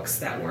other folks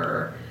that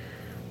were,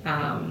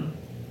 in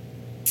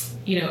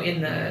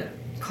the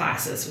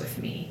classes with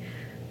me.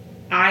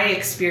 I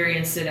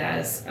experienced it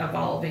as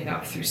evolving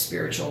up through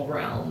spiritual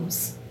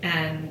realms.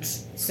 And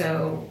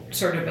so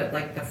sort of at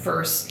like the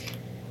first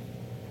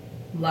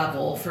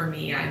level for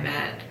me, I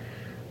met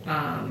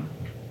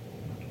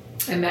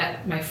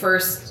my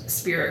first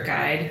spirit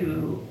guide,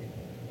 who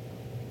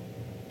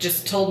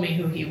just told me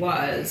who he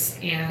was,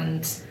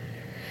 and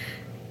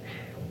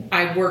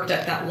I worked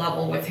at that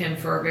level with him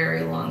for a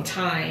very long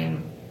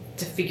time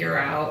to figure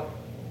out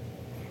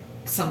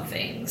some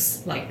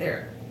things. Like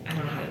I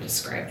don't know how to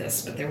describe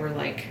this, but there were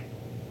it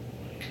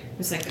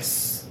was like a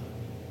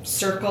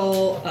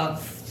circle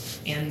of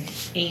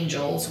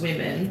angels,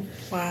 women.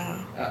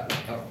 Wow.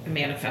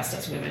 Manifest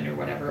as women or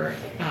whatever.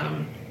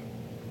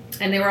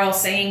 And they were all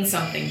saying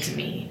something to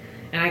me,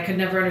 and I could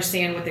never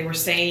understand what they were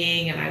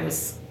saying. And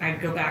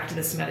I'd go back to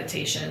this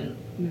meditation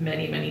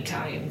many, many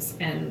times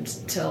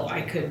until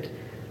I could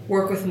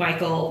work with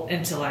Michael,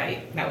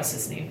 that was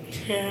his name,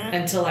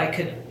 until I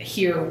could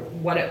hear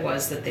what it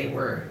was that they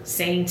were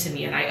saying to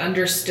me. And I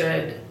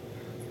understood,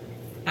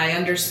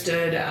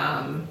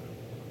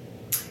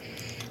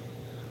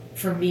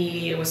 for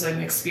me, it was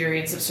an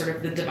experience of sort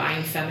of the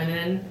divine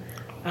feminine,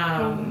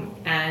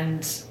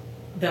 and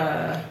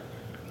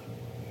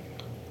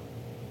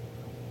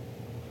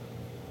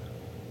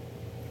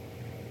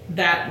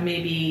that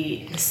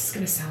maybe, this is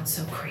going to sound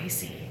so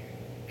crazy.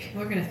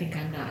 People are going to think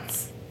I'm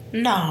nuts.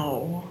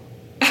 No.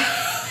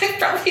 I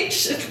probably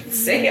shouldn't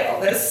say all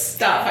this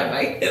stuff. I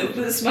might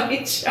lose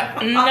my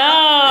job.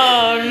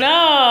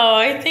 No.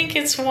 I think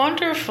it's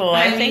wonderful.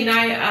 I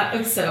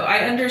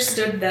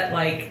understood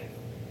that,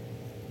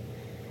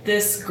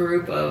 this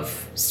group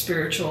of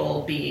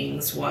spiritual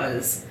beings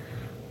was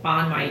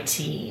on my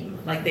team.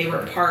 They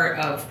were part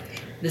of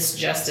this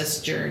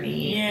justice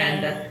journey,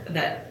 and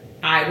that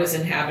I was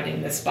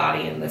inhabiting this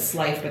body and this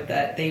life, but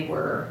that they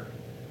were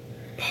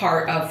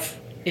part of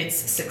its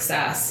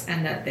success,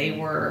 and that they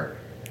were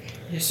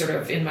sort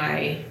of in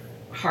my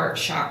heart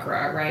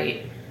chakra,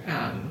 right?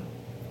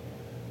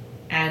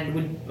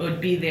 And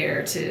would be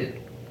there to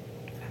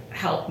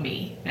help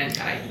me and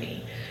guide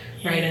me,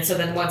 right? And so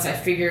then once I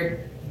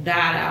figured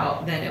that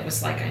out, then it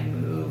was like I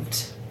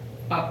moved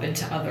up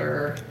into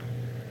other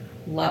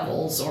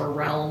levels or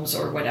realms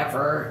or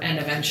whatever, and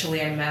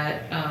eventually I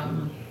met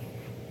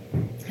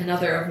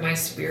another of my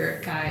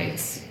spirit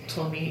guides,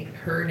 told me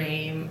her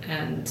name,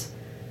 and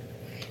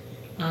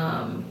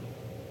I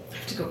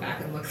have to go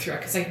back and look through it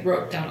because I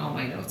wrote down all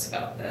my notes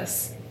about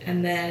this.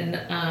 And then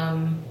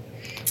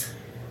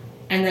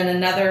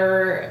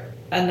another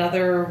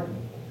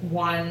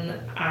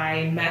one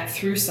I met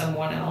through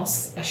someone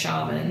else, a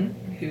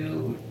shaman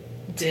who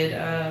did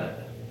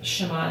a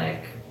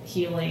shamanic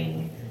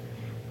healing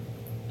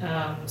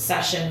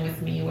session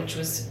with me, which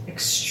was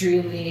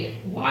extremely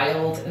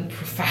wild and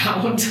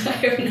profound.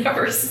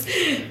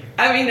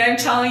 I'm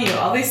telling you,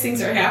 all these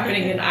things are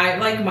happening, and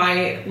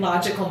my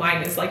logical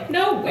mind is like,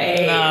 no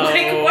way. No.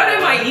 What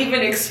am I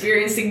even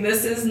experiencing?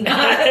 This is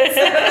nuts.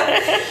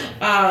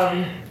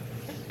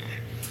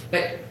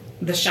 But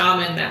the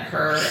shaman met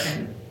her,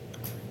 and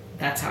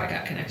that's how I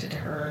got connected to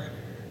her.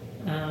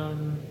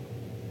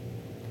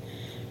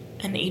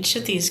 And each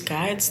of these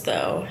guides,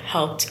 though,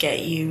 helped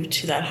get you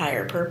to that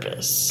higher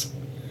purpose.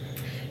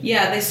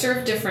 Yeah, they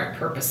serve different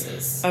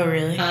purposes. Oh,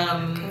 really?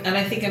 And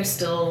I think I'm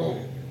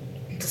still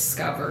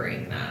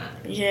discovering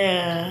that.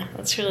 Yeah,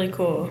 that's really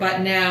cool.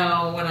 But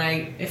now,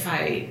 if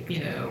I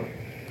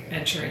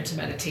enter into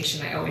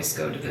meditation, I always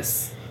go to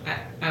this.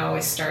 I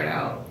always start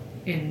out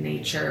in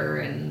nature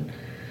and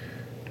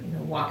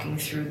walking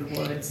through the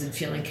woods and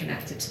feeling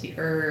connected to the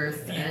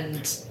earth,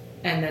 and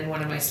then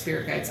one of my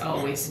spirit guides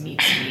always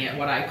meets me at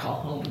what I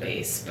call home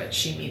base, but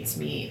she meets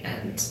me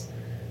and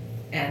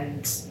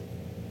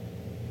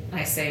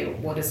I say,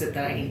 what is it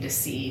that I need to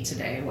see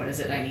today? What is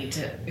it I need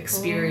to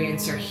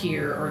experience or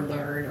hear or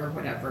learn or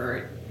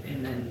whatever?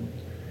 And then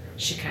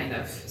she kind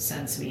of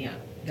sends me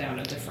down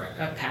a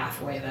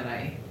pathway that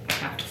I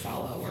have to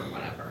follow or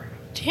whatever.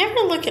 Do you ever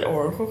look at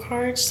oracle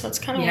cards? That's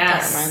kind of what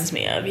that reminds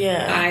me of.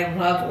 Yeah. I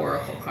love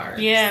oracle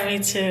cards. Yeah, me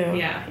too.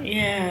 Yeah.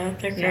 Yeah,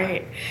 they're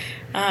great.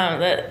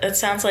 That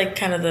sounds like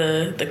kind of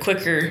the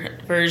quicker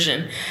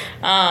version.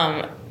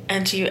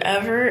 And do you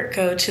ever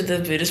go to the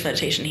Buddhist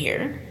meditation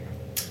here?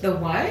 The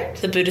what?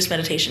 The Buddhist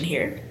meditation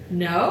here.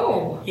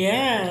 No.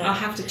 Yeah. I'll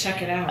have to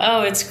check it out.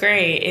 Oh, it's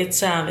great.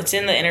 It's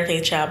in the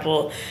Interfaith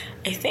Chapel.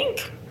 I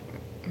think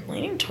I'm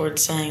leaning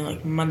towards saying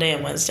like Monday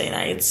and Wednesday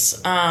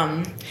nights.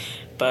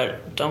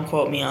 But don't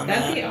quote me on that.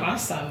 That'd be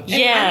awesome.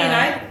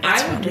 Yeah.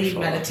 I would lead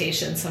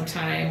meditation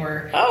sometime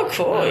or. Oh,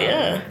 cool.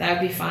 Yeah.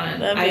 That'd be fun.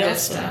 That'd be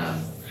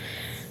awesome.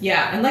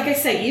 Yeah, and like I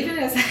say, even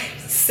as I'm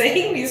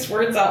saying these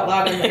words out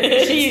loud, I'm like,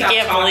 I should you stop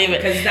can't talking believe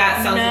it. because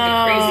that sounds like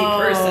a crazy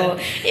person.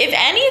 If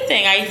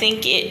anything, I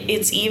think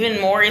it's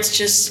even more. It's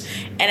just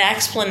an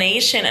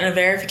explanation and a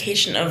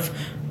verification of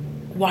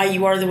why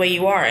you are the way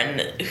you are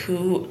and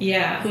who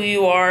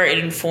you are. It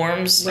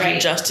informs your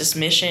justice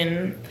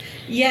mission.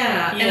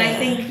 Yeah, and I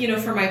think,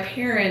 for my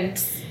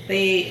parents,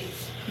 they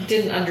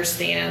didn't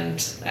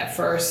understand at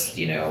first,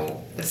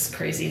 this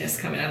craziness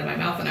coming out of my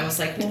mouth. And I was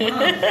like, well, Mom,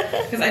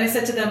 because I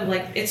said to them,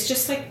 like, it's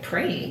just like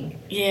praying.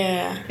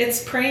 Yeah.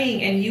 It's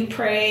praying, and you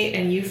pray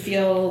and you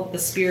feel the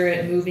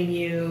Spirit moving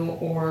you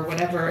or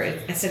whatever.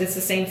 I said it's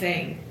the same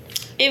thing.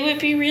 It would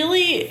be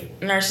really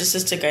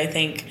narcissistic, I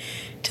think,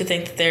 to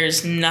think that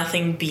there's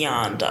nothing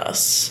beyond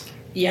us.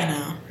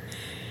 Yeah.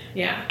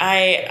 Yeah.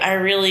 I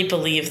really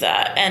believe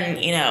that.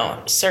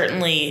 And,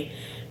 certainly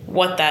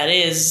what that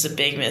is a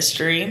big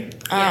mystery.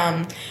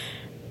 Yeah.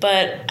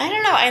 But I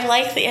don't know. I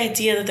like the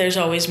idea that there's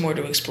always more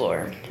to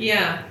explore.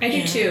 Yeah, I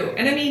do too.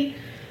 And I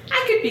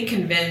could be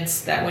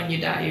convinced that when you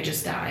die, you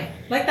just die.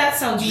 Like, that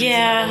sounds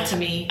reasonable to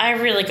me. I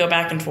really go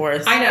back and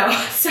forth. I know.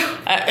 So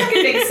that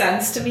could make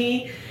sense to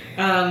me.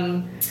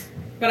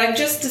 But I've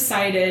just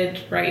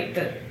decided,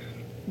 that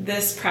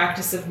this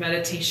practice of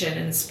meditation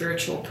and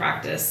spiritual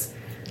practice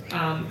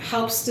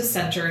helps to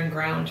center and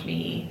ground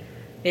me.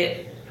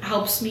 It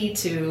helps me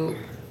to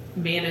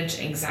manage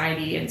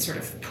anxiety and sort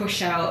of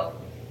push out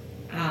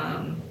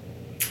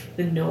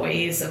the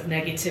noise of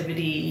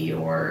negativity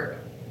or,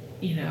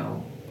 I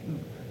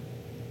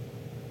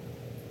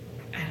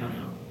don't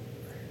know.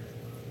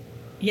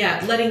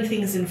 Yeah, letting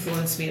things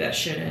influence me that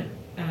shouldn't,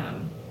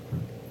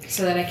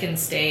 so that I can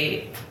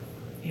stay,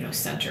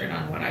 centered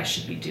on what I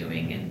should be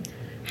doing and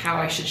how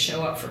I should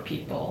show up for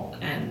people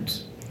and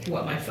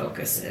what my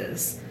focus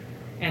is.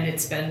 And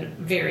it's been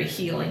very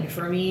healing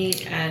for me,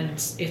 and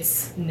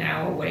it's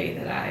now a way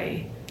that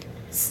I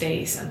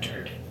stay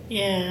centered.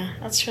 Yeah,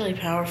 that's really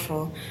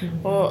powerful.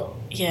 Mm-hmm. Well,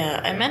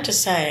 yeah, I meant to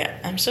say,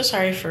 I'm so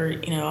sorry for,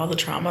 all the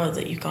trauma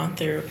that you've gone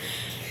through.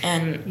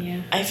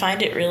 And I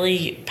find it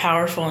really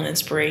powerful and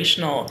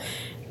inspirational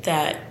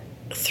that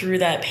through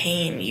that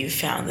pain, you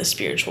found the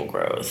spiritual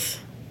growth.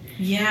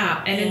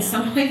 Yeah, and in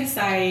some ways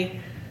I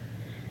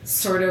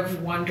sort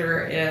of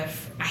wonder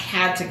if I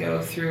had to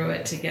go through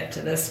it to get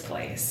to this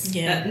place.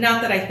 Yeah.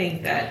 Not that I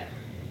think that,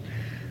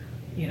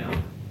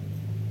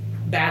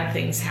 bad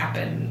things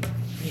happen,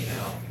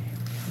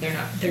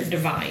 they're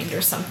divine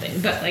or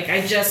something. But like,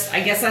 I guess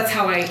that's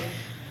how I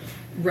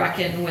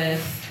reckon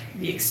with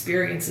the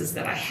experiences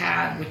that I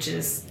had, which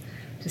is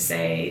to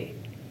say,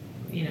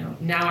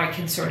 now I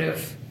can sort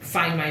of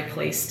find my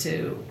place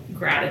to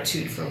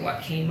gratitude for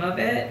what came of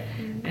it,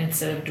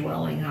 instead of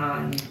dwelling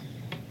on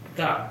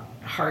the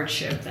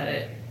hardship that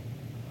it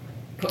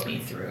put me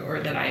through or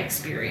that I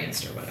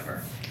experienced or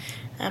whatever.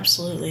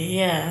 Absolutely.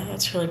 Yeah,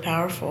 that's really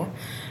powerful.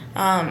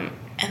 And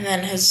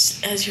then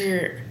has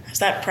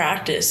that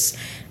practice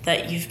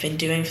that you've been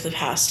doing for the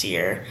past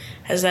year,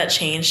 has that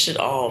changed at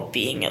all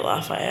being at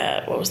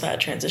Lafayette? What was that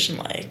transition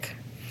like?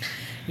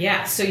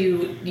 Yeah, so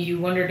you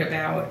wondered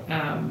about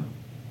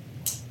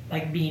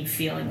like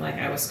feeling like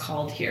I was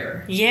called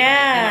here.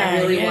 Yeah. And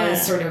I really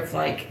was sort of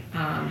like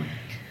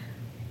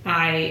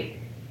I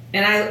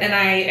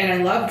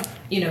loved,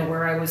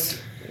 where I was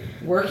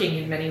working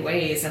in many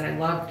ways, and I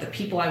loved the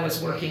people I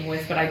was working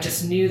with, but I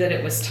just knew that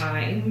it was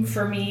time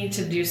for me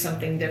to do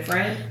something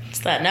different. It's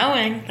that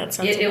knowing. That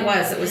sense it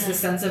was the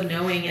sense of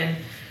knowing,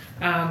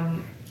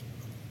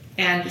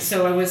 and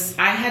so I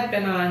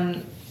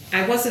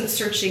wasn't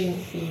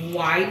searching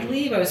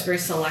widely, but I was very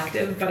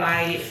selective, but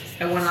I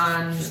went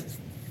on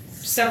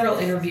several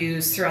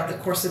interviews throughout the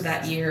course of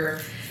that year.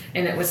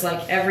 And it was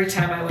like every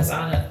time I was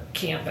on a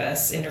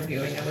campus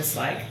interviewing, I was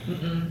like,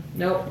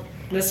 nope,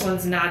 this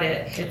one's not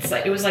it.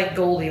 It was like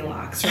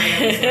Goldilocks, right?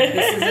 I was like,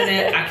 this isn't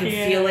it. I can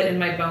feel it in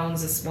my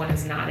bones. This one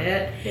is not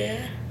it.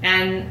 Yeah.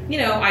 And,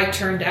 I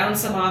turned down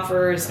some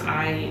offers.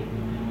 I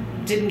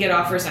didn't get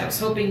offers I was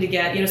hoping to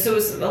get, so it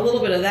was a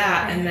little bit of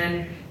that. And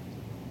then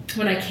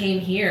when I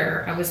came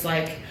here, I was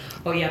like,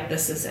 oh, yeah,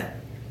 this is it.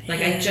 Like,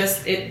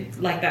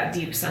 like that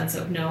deep sense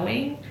of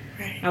knowing.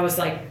 I was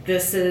like,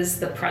 this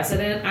is the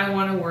president I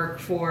want to work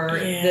for.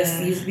 Yeah.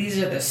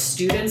 These are the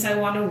students I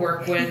want to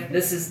work with.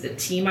 This is the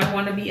team I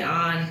want to be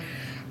on.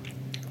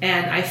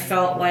 And I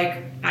felt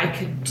like I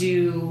could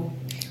do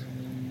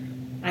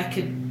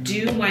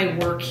my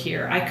work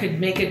here. I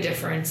could make a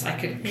difference. I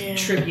could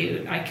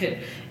contribute.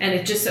 And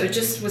it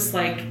just was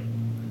like,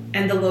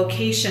 and the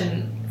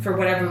location, for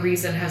whatever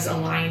reason, has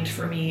aligned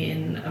for me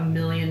in a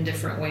million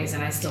different ways,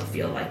 and I still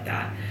feel like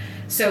that.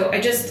 So I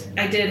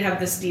did have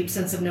this deep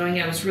sense of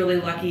knowing I was really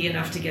lucky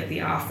enough to get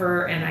the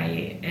offer,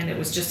 and it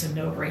was just a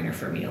no-brainer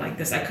for me. Like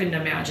this, I couldn't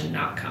imagine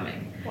not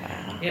coming.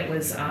 Wow. It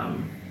was,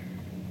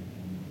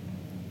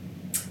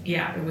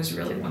 it was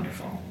really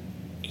wonderful.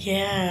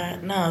 Yeah,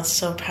 no, it's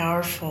so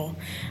powerful.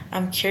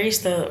 I'm curious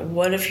though,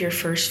 what have your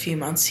first few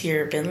months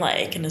here been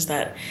like, and has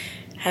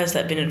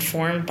that been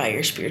informed by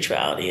your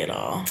spirituality at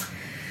all?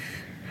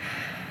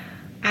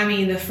 I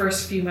mean, the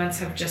first few months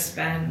have just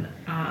been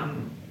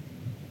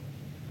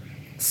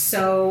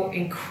so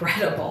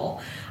incredible.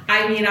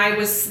 I mean, I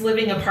was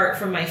living apart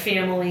from my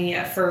family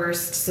at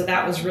first, so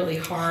that was really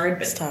hard.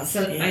 But tough,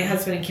 my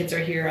husband and kids are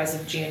here as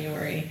of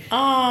January.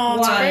 Oh,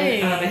 that's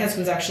great. My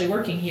husband's actually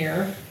working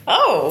here.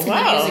 Oh, wow.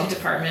 In the music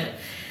department.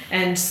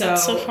 And so...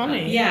 That's so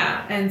funny.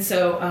 Yeah. And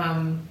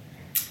so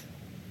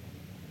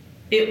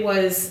it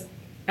was,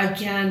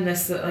 again,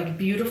 this like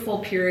beautiful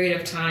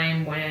period of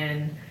time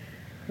when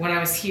I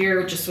was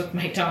here just with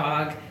my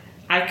dog,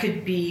 I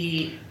could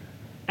be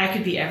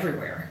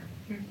everywhere.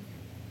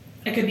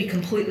 I could be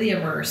completely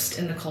immersed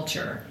in the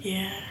culture.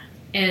 Yeah.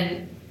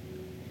 And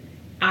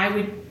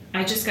I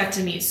just got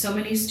to meet so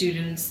many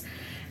students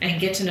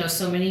and get to know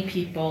so many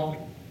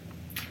people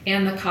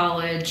and the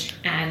college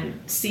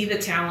and see the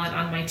talent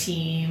on my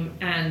team.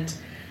 And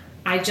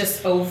I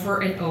just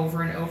over and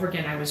over and over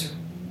again,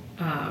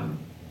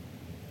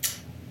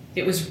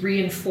 it was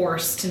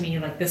reinforced to me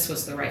like this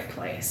was the right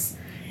place.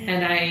 Yeah.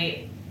 And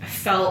I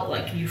felt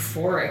like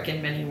euphoric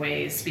in many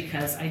ways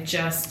because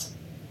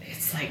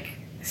it's like,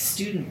 the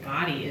student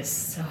body is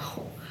so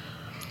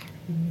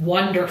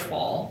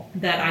wonderful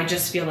that I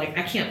just feel like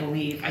I can't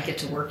believe I get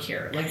to work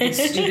here. Like the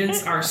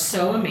students are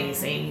so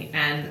amazing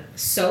and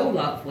so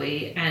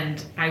lovely,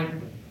 and I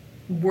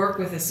work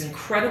with this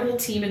incredible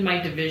team in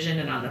my division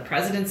and on the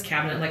president's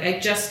cabinet. Like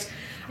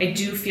I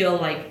do feel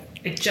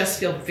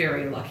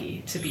very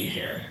lucky to be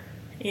here.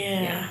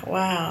 Yeah.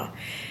 Wow.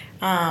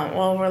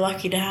 Well, we're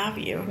lucky to have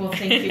you. Well,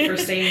 thank you for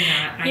saying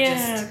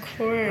that. Of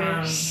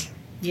course.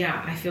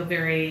 I feel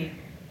very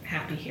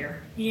happy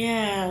here.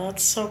 Yeah,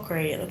 that's so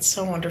great. That's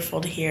so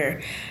wonderful to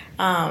hear.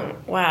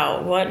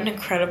 Wow, what an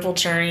incredible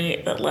journey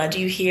that led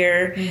you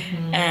here.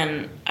 Mm-hmm.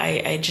 And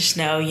I just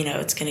know,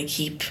 it's going to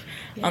keep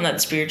on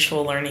that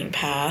spiritual learning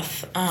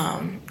path.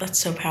 That's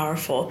so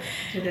powerful.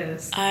 It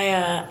is.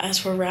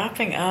 As we're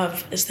wrapping up,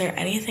 is there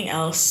anything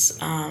else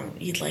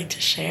you'd like to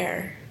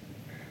share?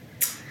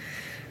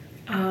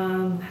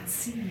 Let's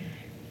see.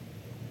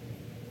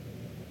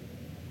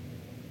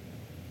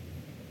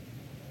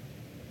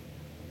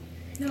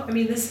 No, I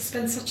mean, this has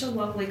been such a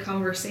lovely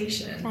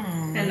conversation.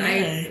 And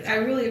I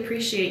really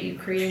appreciate you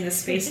creating this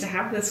space to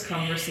have this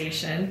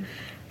conversation.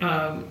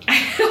 I'm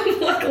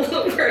like a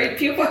little worried.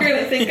 People are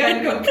going to think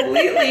I'm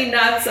completely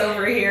nuts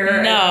over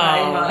here.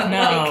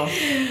 No.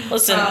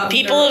 Listen,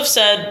 people have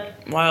said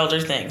wilder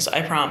things,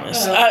 I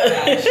promise.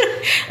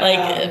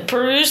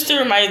 Peruse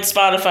through my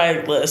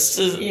Spotify list.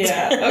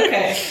 Yeah,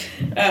 okay.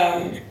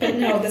 But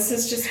no, this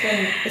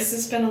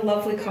has been a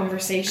lovely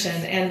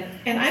conversation.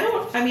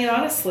 And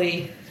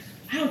honestly,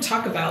 I don't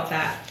talk about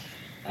that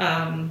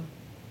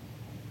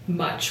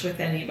much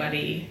with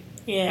anybody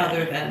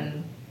other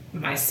than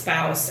my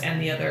spouse and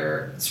the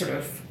other sort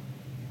of,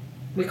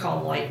 we call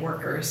them light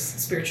workers,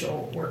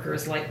 spiritual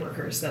workers, light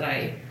workers that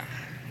I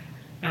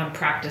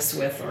practice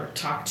with or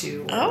talk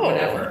to or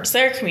whatever. Is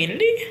there a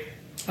community?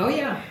 Oh,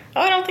 yeah.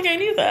 Oh, I don't think I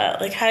knew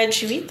that. Like, how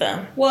did you meet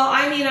them? Well,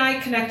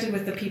 I connected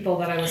with the people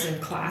that I was in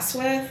class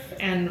with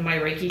and my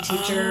Reiki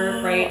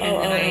teacher, right?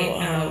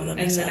 And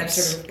then I've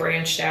sort of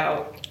branched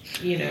out,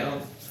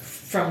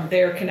 from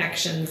their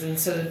connections. And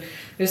so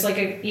there's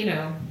like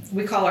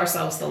we call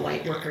ourselves the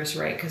light workers,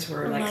 right? Because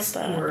we're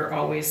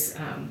always,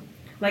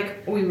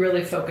 we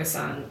really focus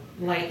on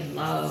light and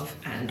love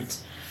and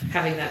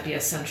having that be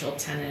a central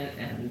tenet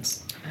and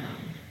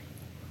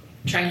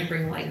trying to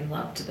bring light and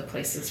love to the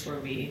places where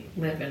we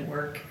live and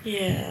work.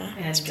 Yeah,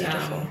 and, it's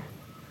beautiful.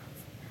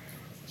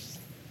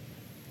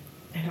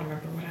 I don't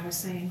remember what I was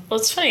saying. Well,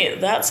 it's funny.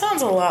 That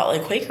sounds a lot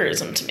like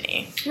Quakerism to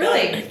me.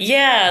 Really?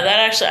 Yeah,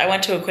 I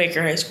went to a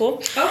Quaker high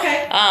school.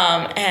 Okay.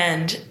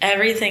 And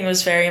everything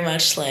was very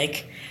much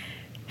like,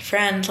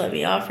 friend, let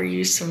me offer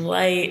you some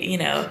light,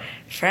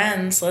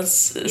 friends,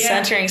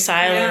 centering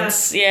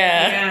silence.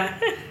 Yeah,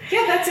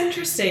 that's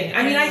interesting.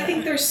 I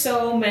think there's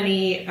so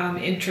many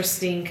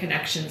interesting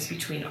connections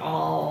between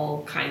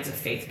all kinds of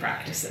faith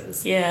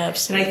practices. Yeah,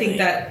 absolutely. And I think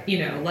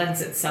that, lends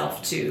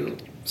itself to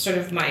sort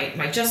of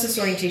my justice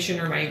orientation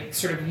or my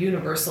sort of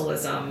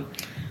universalism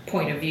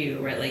point of view,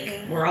 right?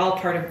 Like we're all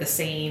part of the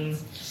same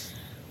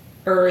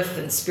earth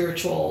and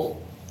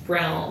spiritual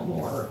realm,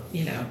 or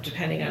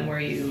depending on where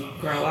you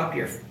grow up,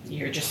 your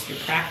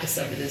practice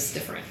of it is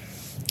different.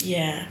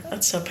 Yeah,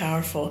 that's so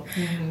powerful.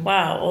 Mm-hmm.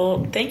 Wow.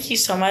 Well, thank you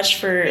so much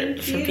for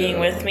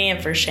being with me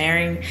and for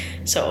sharing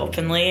so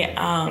openly.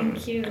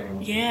 Thank you.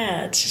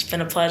 Yeah, it's just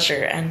been a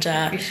pleasure, and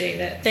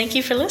appreciate it. Thank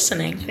you for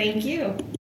listening. Thank you.